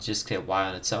it out, just get y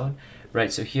on its own.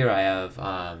 Right, so here I have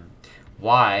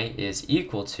y is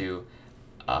equal to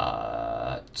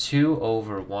 2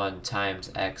 over 1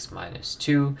 times x minus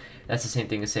 2. That's the same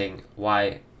thing as saying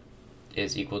y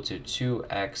is equal to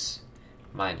 2x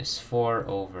minus 4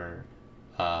 over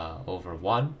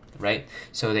 1, right?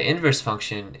 So the inverse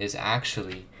function is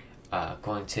actually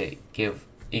going to give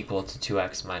equal to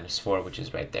 2x minus 4, which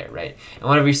is right there, right? And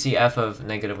whenever you see f of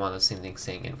 -1, the same thing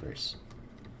saying inverse.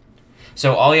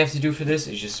 So all you have to do for this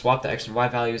is just swap the x and y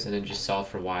values and then just solve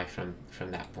for y from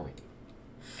that point.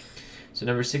 So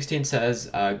number 16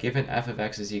 says, given f of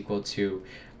x is equal to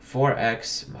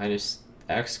 4x minus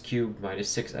x cubed minus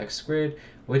 6x squared,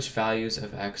 which values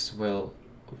of x will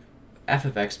f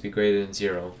of x be greater than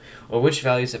 0? Or which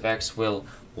values of x will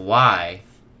y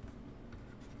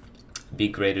be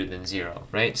greater than 0,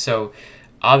 right? So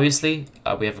obviously,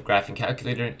 we have a graphing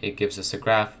calculator. It gives us a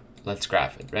graph. Let's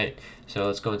graph it, right? So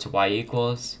let's go into y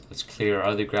equals. Let's clear our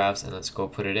other graphs, and let's go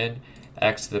put it in.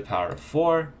 X to the power of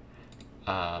 4.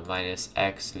 Minus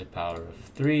x to the power of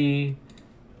 3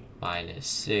 minus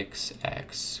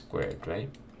 6x squared, right?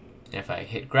 And if I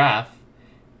hit graph,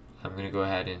 I'm going to go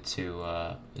ahead into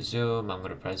zoom. I'm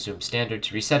going to press zoom standard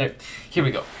to reset it. Here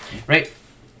we go, right?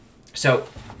 So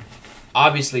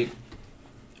obviously,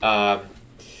 we're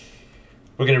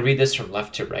going to read this from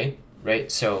left to right, right?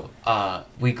 So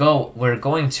we're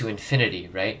going to infinity,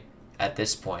 right? at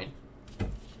this point,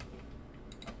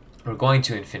 we're going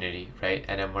to infinity, right?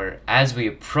 And then as we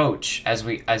approach, as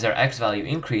our x value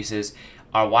increases,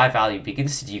 our y value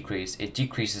begins to decrease. It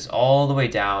decreases all the way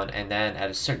down, and then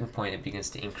at a certain point it begins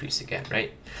to increase again,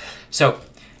 right? So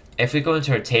if we go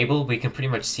into our table, we can pretty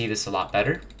much see this a lot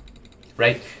better,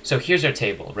 right? So here's our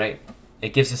table, right?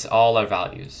 It gives us all our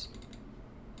values.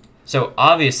 So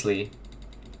obviously,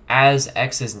 as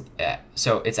x is,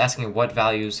 so it's asking what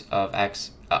values of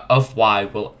x, of y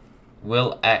will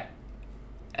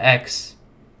x,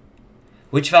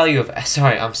 which value of,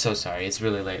 sorry, I'm so sorry, it's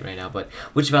really late right now, but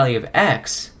which value of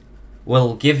x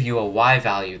will give you a y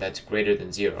value that's greater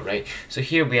than 0, right? So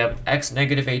here we have x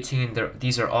negative 18,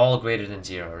 these are all greater than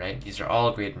 0, right? These are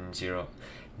all greater than 0.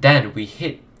 Then we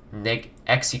hit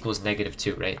x equals negative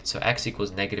 2, right? So x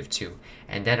equals negative 2,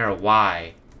 and then our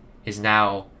y is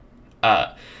now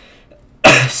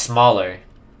smaller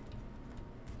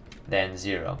than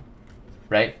 0,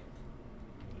 right?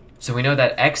 So we know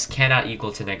that x cannot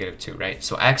equal to negative 2, right?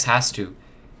 So x has to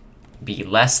be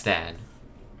less than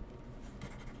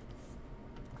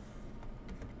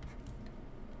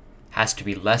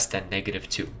negative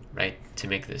 2, right? To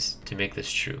make this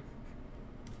true,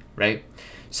 right?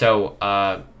 So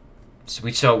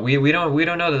we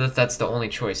don't know that that's the only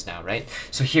choice now, right?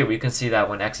 So here we can see that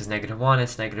when x is negative 1,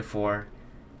 it's negative 4,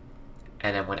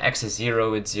 and then when x is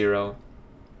 0, it's 0.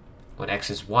 When x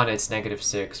is 1, it's negative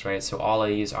 6, right? So all of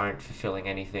these aren't fulfilling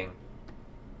anything.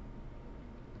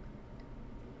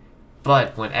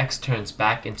 But when x turns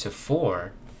back into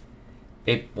 4,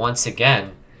 it once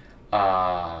again,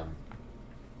 we're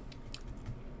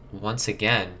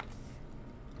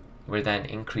then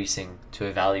increasing to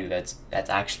a value that's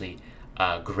actually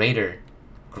greater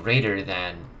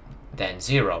than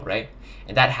 0, right?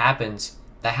 And that happens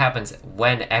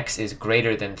when x is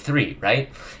greater than 3, right?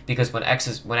 Because when x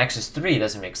is 3, it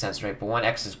doesn't make sense, right? But when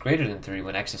x is greater than 3,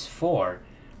 when x is 4,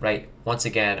 right? Once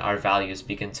again, our values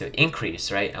begin to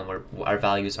increase, right? And our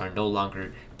values are no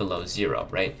longer below 0,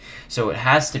 right? So it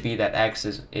has to be that x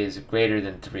is greater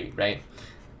than 3, right?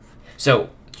 So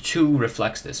 2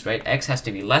 reflects this, right? X has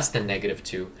to be less than negative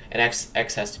 2, and x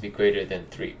has to be greater than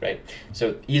 3, right?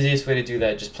 So easiest way to do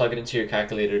that, just plug it into your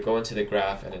calculator, go into the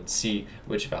graph, and then see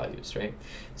which values, right?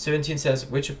 17 says,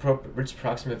 which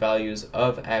approximate values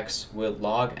of x will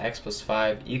log x plus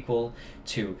 5 equal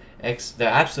to x, the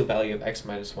absolute value of x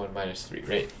minus 1 minus 3,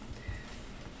 right?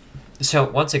 So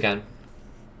once again,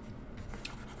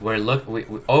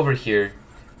 over here,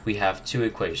 we have 2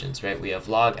 equations, right? We have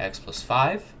log x plus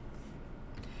 5,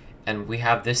 and we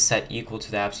have this set equal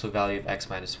to the absolute value of x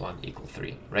minus 1 equal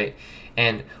 3, right?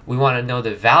 And we want to know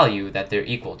the value that they're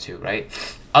equal to, right?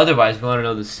 Otherwise, we want to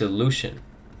know the solution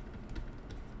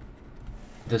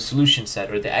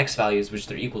set, or the x values which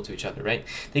they're equal to each other, right?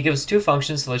 They give us 2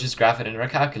 functions, so let's just graph it in our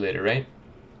calculator, right?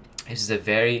 This is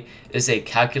a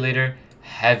calculator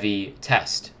heavy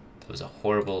test. That was a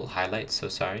horrible highlight, so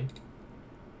sorry.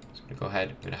 So I'm going to go ahead,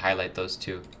 I'm going to highlight those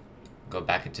 2, go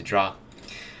back into draw.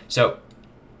 So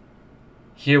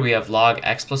here we have log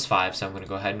x plus 5, so I'm going to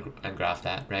go ahead and graph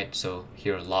that, right? So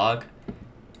here log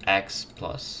x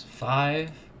plus 5,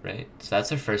 right? So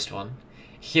that's our first one.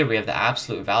 Here we have the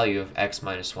absolute value of x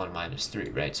minus 1 minus 3,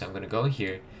 right? So I'm going to go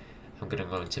here, I'm going to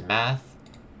go into math,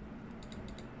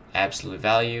 absolute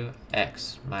value,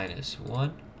 x minus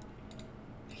 1,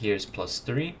 here's plus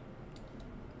 3,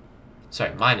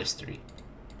 sorry, minus 3,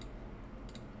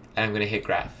 and I'm going to hit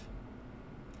graph.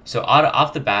 So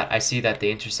off the bat, I see that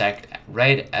they intersect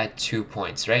right at 2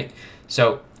 points, right?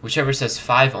 So whichever says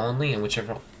 5 only and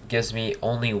whichever gives me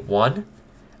only 1,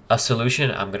 a solution,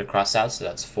 I'm going to cross out, so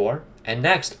that's 4. And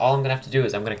next, all I'm going to have to do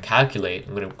is I'm going to calculate.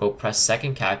 I'm going to go press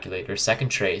second calculate, or second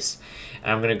trace,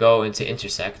 and I'm going to go into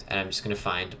intersect, and I'm just going to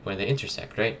find where they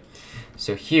intersect, right?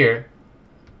 So here,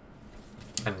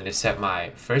 I'm going to set my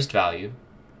first value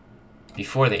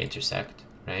before they intersect,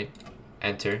 right?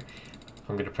 Enter.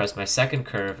 I'm going to press my second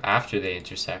curve after they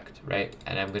intersect, right?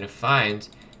 And I'm going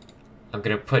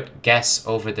to put guess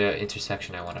over the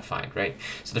intersection I want to find, right?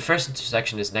 So the first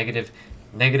intersection is negative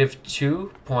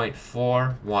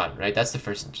 2.41, right? That's the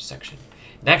first intersection.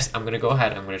 Next, I'm going to go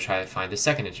ahead, I'm going to try to find the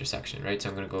second intersection, right? So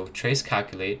I'm going to go trace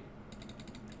calculate.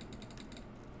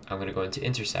 I'm going to go into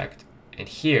intersect, and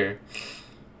here,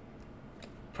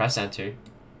 press enter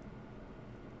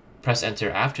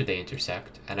after they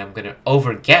intersect, and I'm going to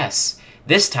overguess.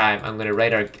 This time, I'm going to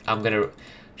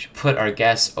put our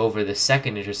guess over the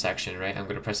second intersection, right? I'm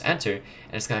going to press enter,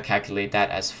 and it's going to calculate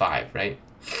that as 5, right?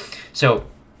 So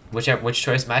which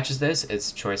choice matches this?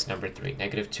 It's choice number 3,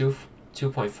 negative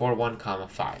 2.41 comma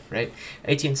 5, right?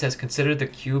 18 says, consider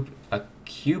a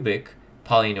cubic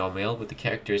polynomial with the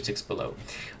characteristics below.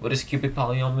 What does cubic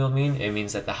polynomial mean? It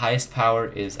means that the highest power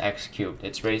is x cubed.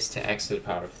 It's raised to x to the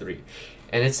power of 3.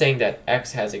 And it's saying that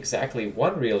x has exactly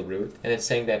one real root, and it's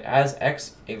saying that as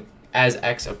x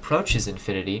approaches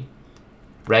infinity,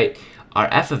 right, our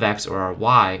f of x or our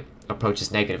y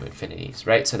approaches negative infinities,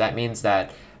 right? So that means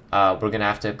that we're going to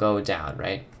have to go down,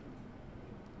 right?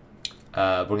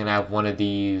 We're going to have one of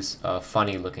these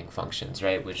funny looking functions,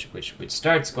 right? Which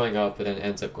starts going up but then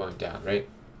ends up going down, right?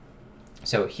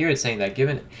 So here it's saying that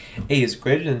given a is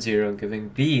greater than 0, given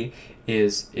b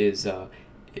is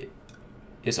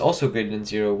also greater than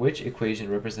 0, which equation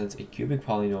represents a cubic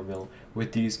polynomial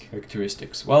with these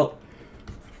characteristics? Well,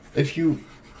 if you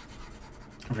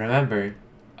remember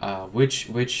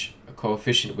which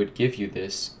coefficient would give you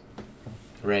this,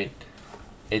 right?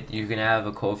 You can have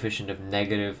a coefficient of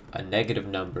a negative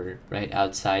number, right,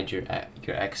 outside your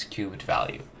x cubed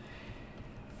value,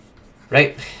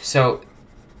 right? So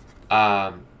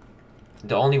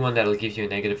the only one that'll give you a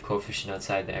negative coefficient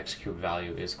outside the x cubed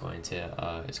value is going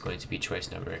to be choice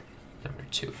number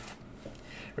 2,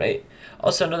 right?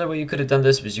 Also, another way you could have done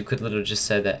this was you could literally just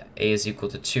say that a is equal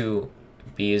to 2,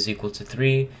 b is equal to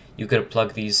 3. You could have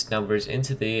plugged these numbers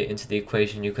into the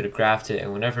equation. You could have graphed it,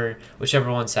 and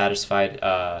whichever one satisfied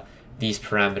these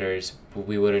parameters,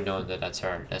 we would have known that that's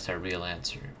our real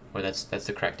answer, or that's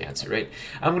the correct answer, right?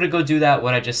 I'm gonna go do that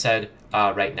what I just said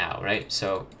right now, right?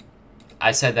 So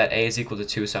I said that a is equal to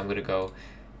 2, so I'm gonna go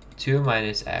 2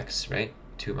 minus x, right?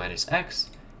 2 minus x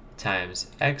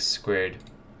times x squared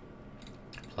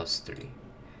plus 3.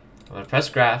 I'm gonna press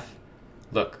graph.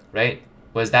 Look, right?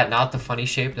 Was that not the funny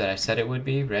shape that I said it would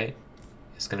be, right?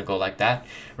 It's going to go like that,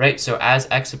 right? So as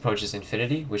x approaches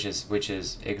infinity, which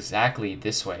is exactly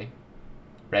this way,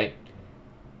 right?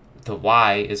 The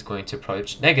y is going to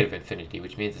approach negative infinity,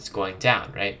 which means it's going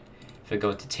down, right? If I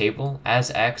go into table,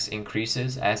 as x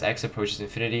increases, as x approaches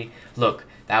infinity, look,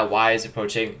 that y is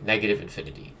approaching negative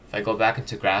infinity. If I go back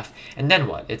into graph, and then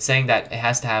what? It's saying that it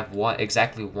has to have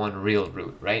exactly one real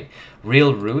root, right?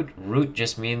 Real root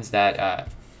just means that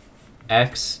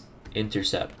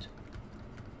x-intercept.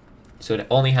 So it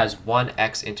only has one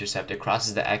x-intercept. It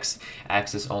crosses the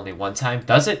x-axis only one time.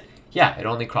 Does it? Yeah, it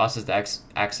only crosses the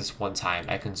x-axis one time.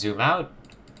 I can zoom out,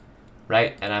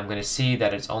 right? And I'm going to see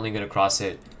that it's only going to cross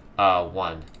it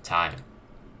one time.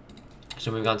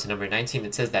 So moving on to number 19,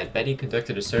 it says that Betty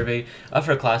conducted a survey of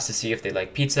her class to see if they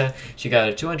like pizza. She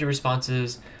got 200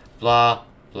 responses, blah,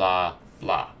 blah,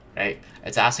 blah, right?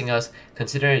 It's asking us,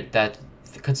 considering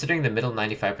the middle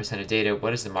 95% of data,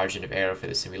 what is the margin of error for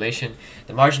the simulation?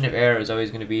 The margin of error is always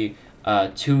going to be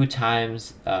 2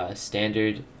 times the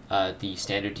standard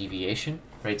deviation,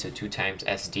 right? So 2 times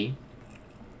SD.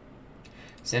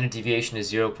 Standard deviation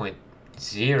is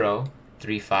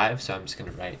 0.035, so I'm just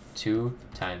going to write 2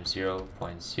 times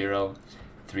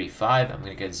 0.035. I'm going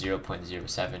to get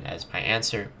 0.07 as my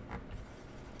answer.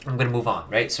 I'm going to move on,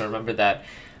 right? So remember that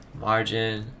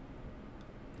margin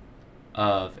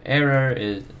of error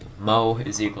is mo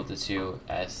is equal to 2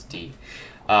 SD.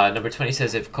 Number 20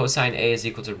 says if cosine A is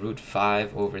equal to root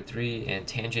 5 over 3 and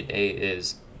tangent A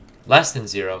is less than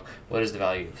 0, what is the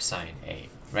value of sine A,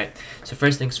 right? So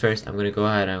first things first, I'm going to go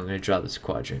ahead and I'm going to draw this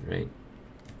quadrant, right?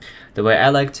 The way I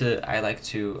like to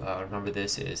remember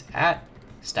this is at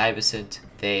Stuyvesant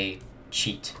they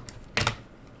cheat,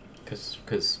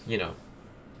 because you know,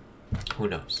 who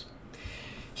knows.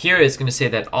 Here it's going to say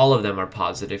that all of them are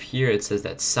positive. Here it says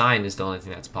that sine is the only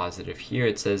thing that's positive. Here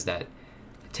it says that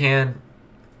tan,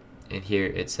 and here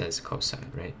it says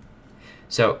cosine, right?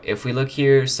 So if we look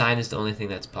here, sine is the only thing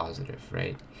that's positive,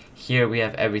 right? Here we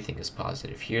have everything is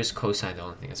positive. Here's cosine, the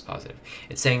only thing that's positive.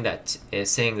 It's saying that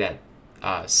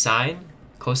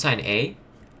cosine A,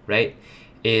 right,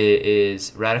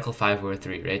 is radical 5 over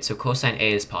 3, right? So cosine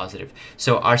A is positive.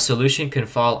 So our solution can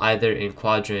fall either in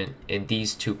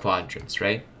these two quadrants,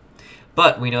 right?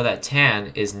 But we know that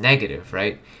tan is negative,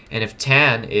 right? And if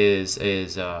tan is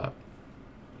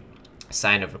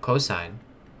sine over cosine,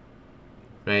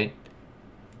 right?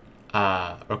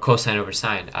 Or cosine over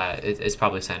sine, it's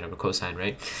probably sine over cosine,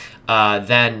 right?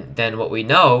 Then what we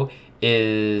know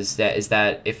is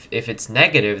that if it's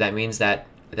negative, that means that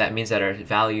our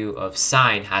value of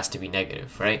sine has to be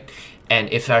negative, right?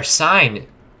 And if our sine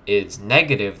is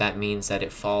negative, that means that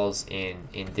it falls in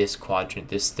this quadrant,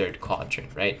 this third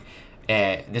quadrant, right?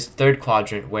 This third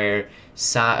quadrant where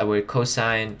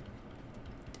cosine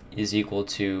is equal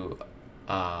to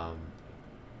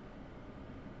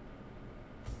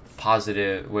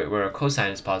positive, where our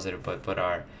cosine is positive, but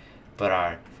our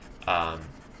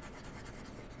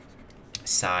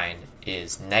sine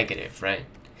is negative, right?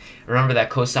 Remember that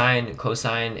cosine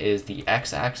is the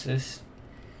x-axis,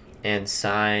 and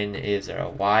sine is our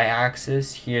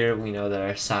y-axis. Here we know that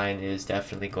our sine is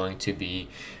definitely going to be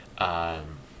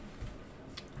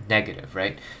negative,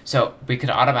 right? So we could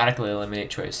automatically eliminate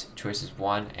choices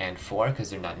 1 and 4 because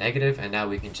they're not negative, and now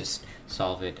we can just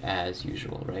solve it as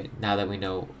usual, right? Now that we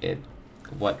know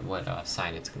what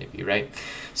sign it's going to be, right?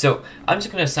 So I'm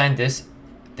just going to assign this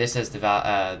as the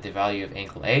value of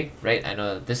angle A, right? I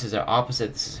know that this is our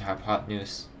opposite, this is our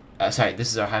hypotenuse.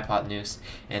 This is our hypotenuse,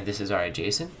 and this is our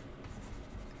adjacent.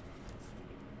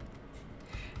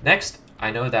 Next,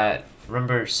 I know that,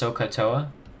 remember SOHCAHTOA?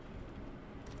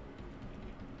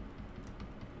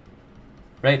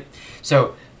 Right?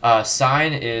 So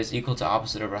sine is equal to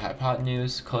opposite over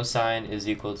hypotenuse, cosine is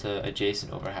equal to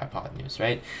adjacent over hypotenuse,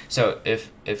 right? So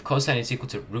if cosine is equal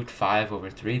to root 5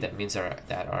 over 3, that means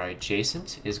that our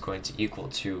adjacent is going to equal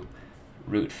to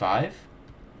root 5,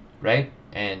 right?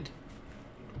 And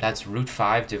that's root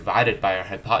 5 divided by our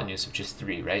hypotenuse, which is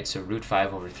 3, right? So root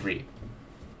 5 over 3.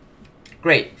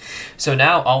 Great. So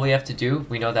now all we have to do,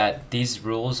 we know that these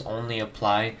rules only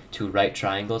apply to right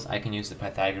triangles. I can use the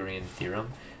Pythagorean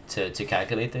theorem to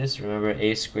calculate this. Remember,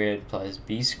 a squared plus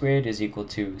b squared is equal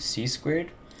to c squared,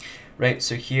 right?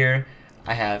 So here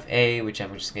I have a, which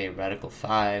I'm just going to get radical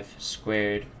 5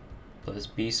 squared plus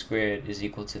b squared is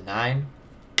equal to 9.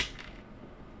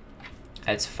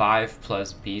 That's 5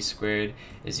 plus b squared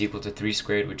is equal to 3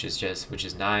 squared, which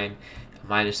is 9.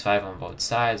 Minus 5 on both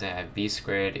sides, I have b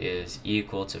squared is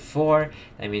equal to 4.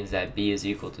 That means that b is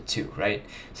equal to 2, right?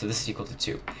 So this is equal to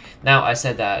 2. Now, I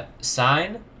said that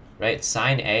sine, right?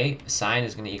 Sine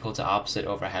is going to equal to opposite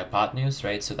over hypotenuse,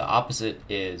 right? So the opposite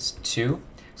is 2.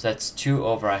 So that's 2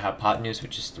 over our hypotenuse,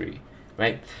 which is 3,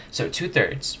 right? So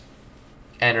 2/3.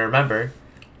 And remember,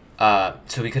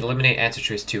 so we could eliminate answer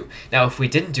choice 2. Now, if we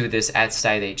didn't do this at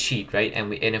side A cheat, right?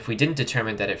 And if we didn't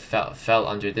determine that it fell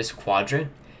under this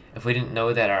quadrant, if we didn't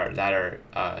know that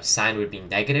our sign would be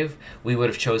negative, we would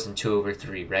have chosen 2 over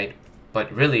 3, right?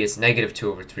 But really, it's negative 2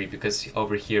 over 3 because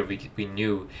over here we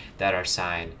knew that our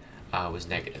sign was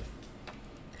negative.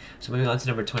 So moving on to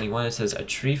number 21, it says a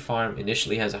tree farm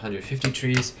initially has 150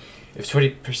 trees. If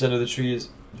 20% of the trees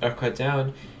are cut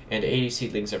down and 80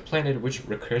 seedlings are planted, which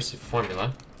recursive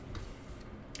formula,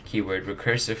 keyword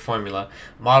recursive formula,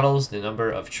 models the number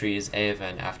of trees A of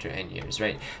n after n years,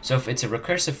 right? So if it's a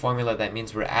recursive formula, that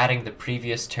means we're adding the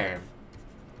previous term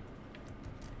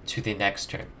to the next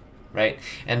term, right?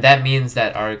 And that means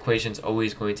that our equation is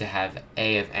always going to have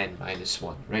A of n minus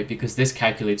 1, right? Because this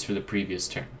calculates for the previous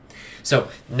term. So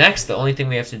next, the only thing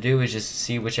we have to do is just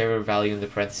see whichever value in the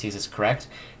parentheses is correct.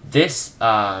 This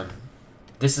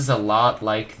is a lot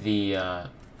like the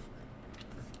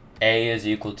A is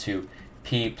equal to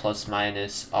P plus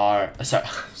minus R,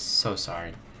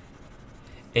 sorry.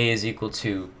 A is equal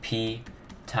to P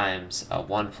times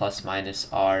 1 plus minus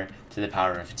R to the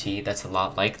power of T. That's a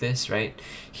lot like this, right?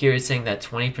 Here it's saying that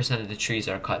 20% of the trees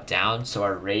are cut down, so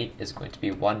our rate is going to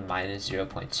be 1 minus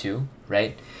 0.2,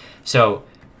 right? So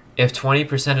if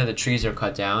 20% of the trees are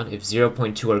cut down, if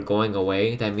 0.2 are going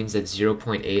away, that means that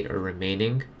 0.8 are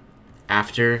remaining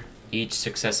after each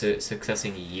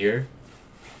succeeding year.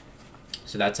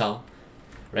 So that's all.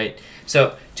 Right,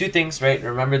 so two things, right?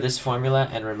 Remember this formula,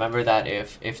 and remember that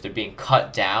if they're being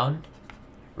cut down,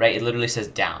 right, it literally says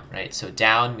down, right? So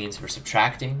down means we're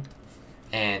subtracting,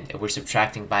 and we're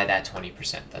subtracting by that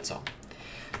 20%. That's all.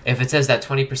 If it says that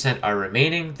 20% are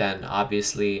remaining, then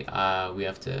obviously we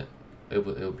have to. It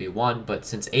will be 1, but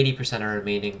since 80% are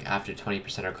remaining after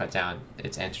 20% are cut down,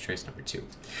 it's answer choice number 2.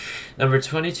 Number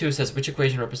 22 says which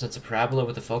equation represents a parabola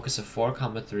with a focus of 4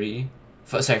 comma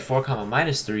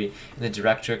minus 3 and the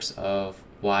directrix of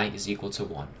y is equal to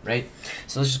 1, right?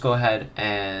 So let's just go ahead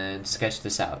and sketch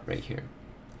this out right here.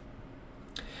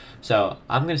 So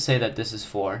I'm going to say that this is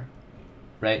 4,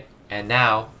 right? And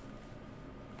now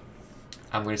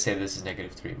I'm going to say that this is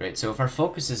negative 3, right? So if our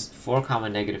focus is 4 comma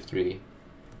negative 3,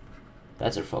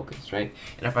 that's our focus, right?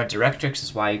 And if our directrix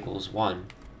is y equals 1,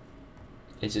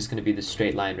 it's just going to be the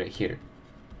straight line right here.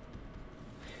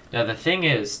 Now the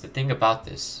thing about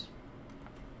this,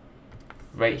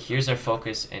 right, here's our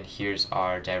focus and here's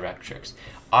our directrix.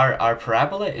 Our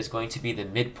parabola is going to be the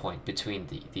midpoint between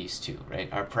these two, right?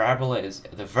 Our parabola is,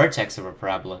 the vertex of our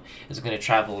parabola is going to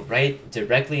travel right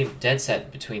directly dead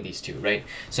set between these two, right?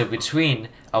 So between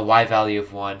a y value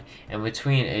of 1 and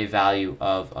between a value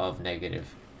of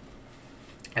negative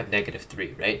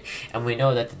 3, right? And we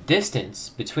know that the distance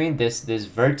between this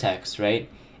vertex, right,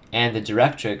 and the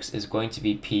directrix is going to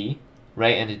be p,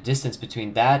 right? And the distance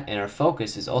between that and our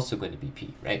focus is also going to be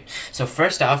p, right? So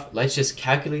first off, let's just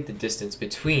calculate the distance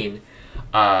between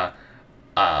our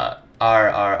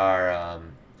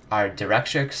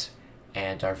directrix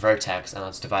and our vertex, and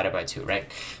let's divide it by 2,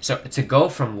 right? So to go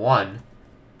from 1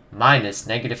 minus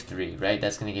negative 3, right,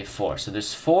 that's going to give 4. So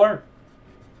there's 4.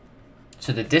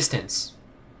 So the distance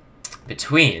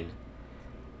between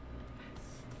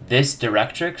this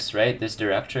directrix, right, this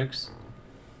directrix,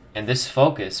 and this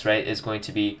focus, right, is going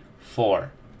to be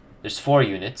 4. There's 4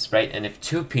 units, right? And if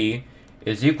 2p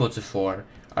is equal to 4,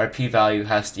 our p-value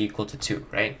has to equal to 2,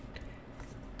 right?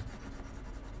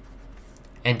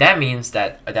 And that means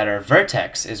that our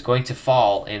vertex is going to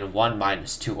fall in 1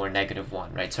 minus 2, or negative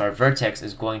 1, right? So our vertex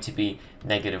is going to be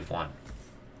negative 1.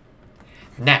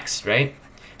 Next, right?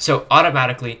 So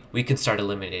automatically, we can start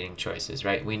eliminating choices,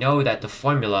 right? We know that the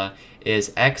formula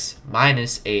is x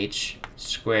minus h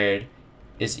squared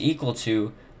is equal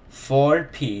to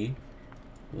 4p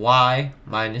y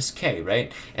minus k,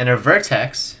 right? And our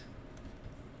vertex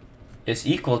is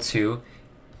equal to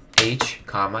h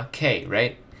comma k,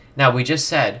 right? Now, we just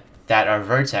said that our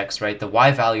vertex, right, the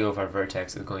y value of our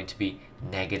vertex is going to be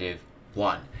negative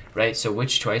 1, right? So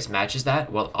which choice matches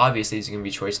that? Well, obviously, it's going to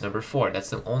be choice number 4. That's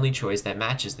the only choice that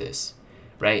matches this,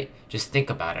 right? Just think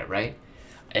about it, right?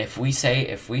 If we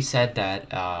said that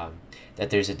that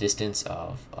there's a distance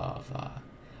of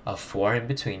 4 in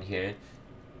between here,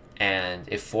 and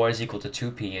if 4 is equal to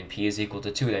 2p and p is equal to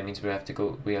 2, that means we have to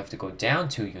go down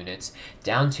 2 units.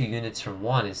 Down 2 units from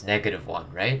 1 is negative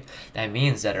 1, right? That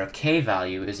means that our k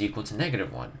value is equal to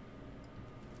negative 1,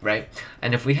 right?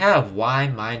 And if we have y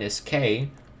minus k,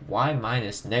 y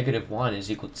minus negative 1 is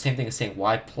equal to, same thing as saying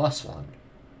y plus 1.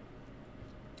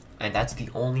 And that's the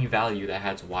only value that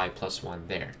has y plus 1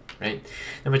 there, right?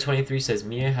 Number 23 says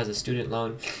Mia has a student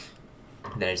loan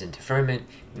that is in deferment,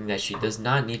 meaning that she does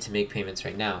not need to make payments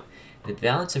right now. The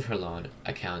balance of her loan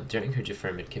account during her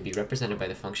deferment can be represented by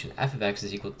the function f of x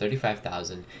is equal to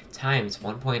 35,000 times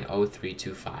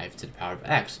 1.0325 to the power of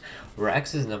x, where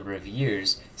x is the number of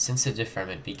years since the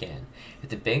deferment began. If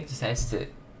the bank decides to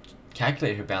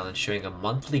calculate her balance showing a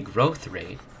monthly growth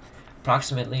rate,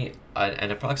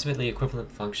 an approximately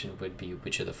equivalent function would be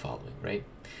which of the following, right?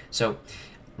 So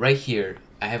right here,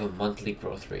 I have a monthly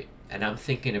growth rate, and I'm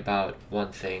thinking about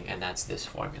one thing, and that's this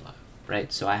formula,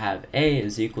 right? So I have a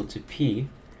is equal to p,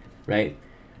 right?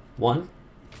 1,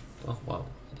 oh, whoa,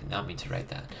 I did not mean to write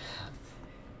that.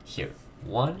 Here,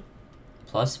 1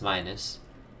 plus minus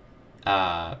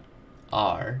r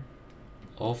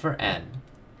over n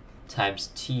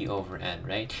times t over n,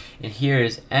 right? And here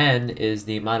is n is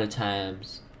the amount of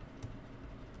times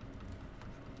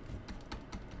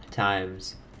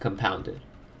compounded,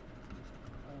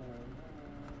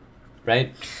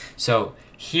 right? So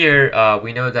here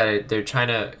we know that they're trying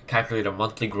to calculate a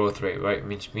monthly growth rate, right?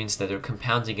 Which means that they're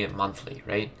compounding it monthly,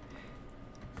 right?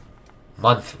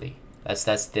 Monthly.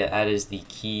 That is the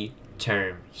key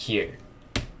term here.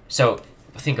 So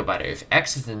think about it. If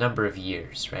x is the number of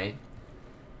years, right,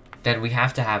 then we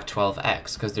have to have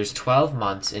 12x, because there's 12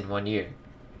 months in 1 year,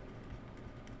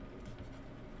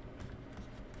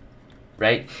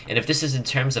 right? And if this is in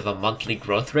terms of a monthly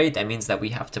growth rate, that means that we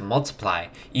have to multiply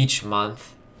each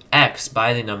month x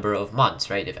by the number of months,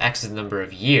 right? If x is the number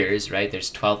of years, right, there's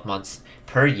 12 months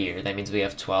per year, that means we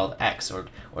have 12x or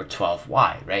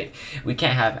 12y, right? We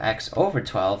can't have x over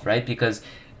 12, right? Because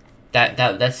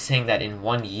that's saying that in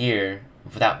 1 year,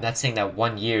 that's saying that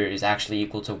 1 year is actually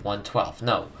equal to 1/12.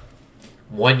 No.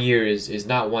 1 year is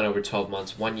not 1 over 12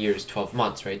 months. 1 year is 12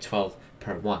 months, right? 12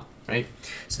 per 1, right?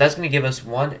 So that's going to give us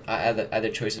either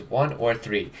choice of 1 or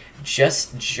 3.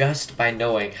 Just by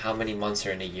knowing how many months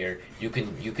are in a year, you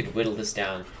could whittle this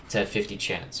down to 50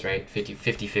 chance, right? 50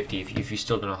 if you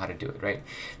still don't know how to do it, right?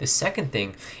 The second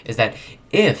thing is that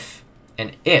if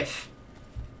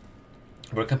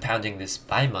we're compounding this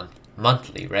by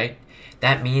monthly, right?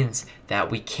 That means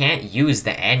that we can't use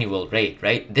the annual rate,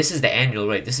 right? This is the annual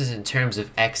rate. This is in terms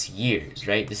of x years,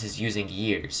 right? This is using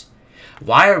years.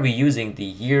 Why are we using the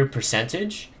year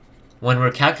percentage when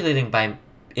we're calculating by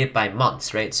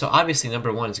months, right? So obviously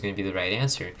number 1 is going to be the right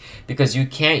answer, because you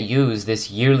can't use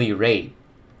this yearly rate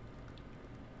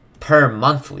per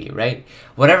monthly, right?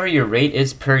 Whatever your rate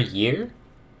is per year,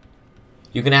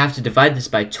 you're going to have to divide this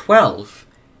by 12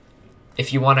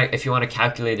 if you want to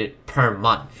calculate it per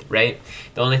month, right?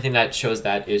 The only thing that shows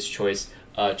that is choice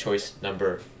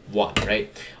number 1,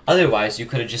 right? Otherwise, you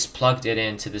could have just plugged it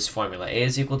into this formula. A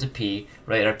is equal to p,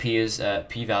 right? Our p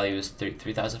value is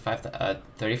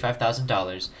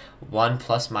 $35,000. 1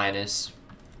 plus minus,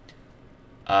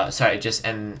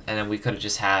 and then we could have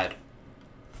just had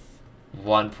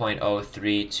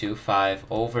 1.0325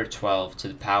 over 12 to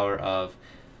the power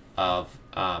of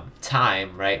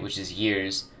time, right? Which is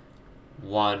years.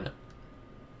 1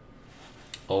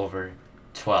 over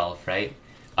 12, right?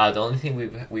 The only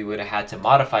thing we would have had to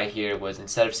modify here was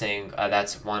instead of saying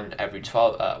that's 1 over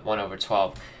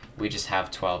 12, we just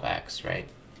have 12x, right?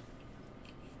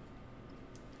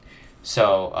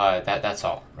 So that's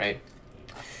all, right?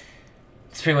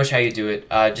 That's pretty much how you do it.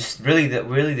 Just really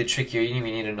the trick here, you didn't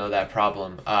even need to know that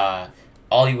problem.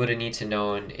 All you would have need to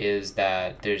known is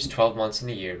that there's 12 months in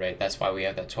the year, right? That's why we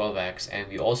have that 12x, and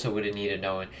we also would have needed to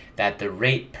know that the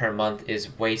rate per month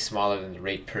is way smaller than the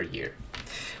rate per year.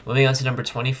 Moving on to number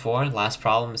 24, last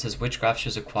problem. It says, which graph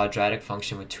shows a quadratic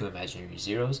function with two imaginary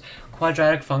zeros?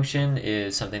 Quadratic function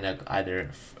is something that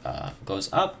either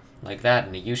goes up like that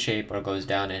in a U shape or goes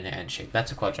down in an N shape.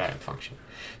 That's a quadratic function.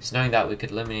 So knowing that, we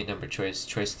could eliminate number choice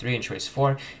 3 and choice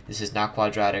 4. This is not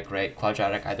quadratic, right?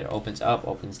 Quadratic either opens up,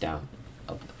 opens down.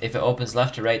 If it opens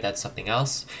left to right, that's something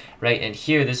else, right? And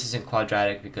here, this isn't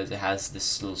quadratic because it has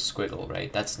this little squiggle,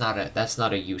 right? That's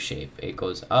not a U shape. It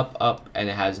goes up, up, and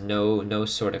it has no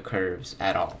sort of curves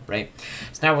at all, right?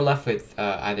 So now we're left with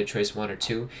either choice 1 or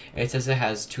 2. And it says it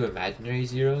has two imaginary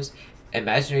zeros.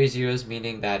 Imaginary zeros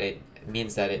means that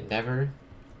it never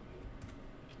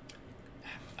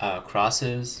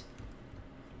crosses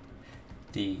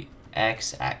the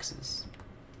x-axis.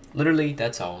 Literally,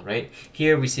 that's all, right?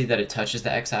 Here we see that it touches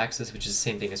the x-axis, which is the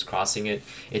same thing as crossing it.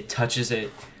 It touches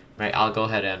it, right? I'll go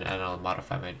ahead and I'll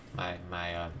modify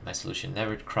my solution.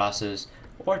 Never crosses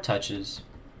or touches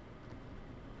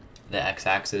the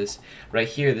x-axis. Right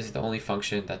here, this is the only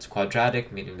function that's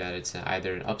quadratic, meaning that it's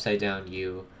either an upside down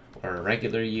u or a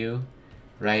regular u,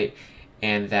 right?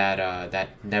 And that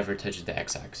never touches the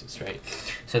x-axis, right?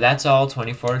 So that's all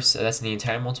 24. So that's the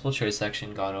entire multiple choice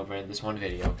section gone over in this one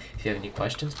video. If you have any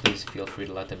questions, please feel free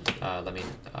to let me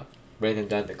write them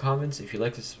down in the comments. If you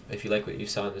like what you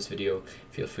saw in this video,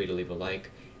 feel free to leave a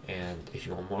like. And if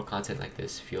you want more content like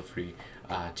this, feel free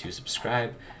to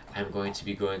subscribe. I'm going to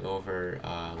be going over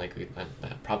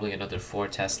probably another 4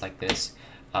 tests like this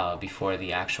before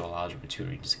the actual Algebra 2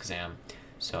 Regents exam.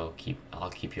 So I'll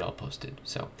keep you all posted.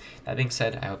 So that being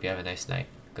said, I hope you have a nice night.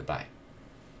 Goodbye.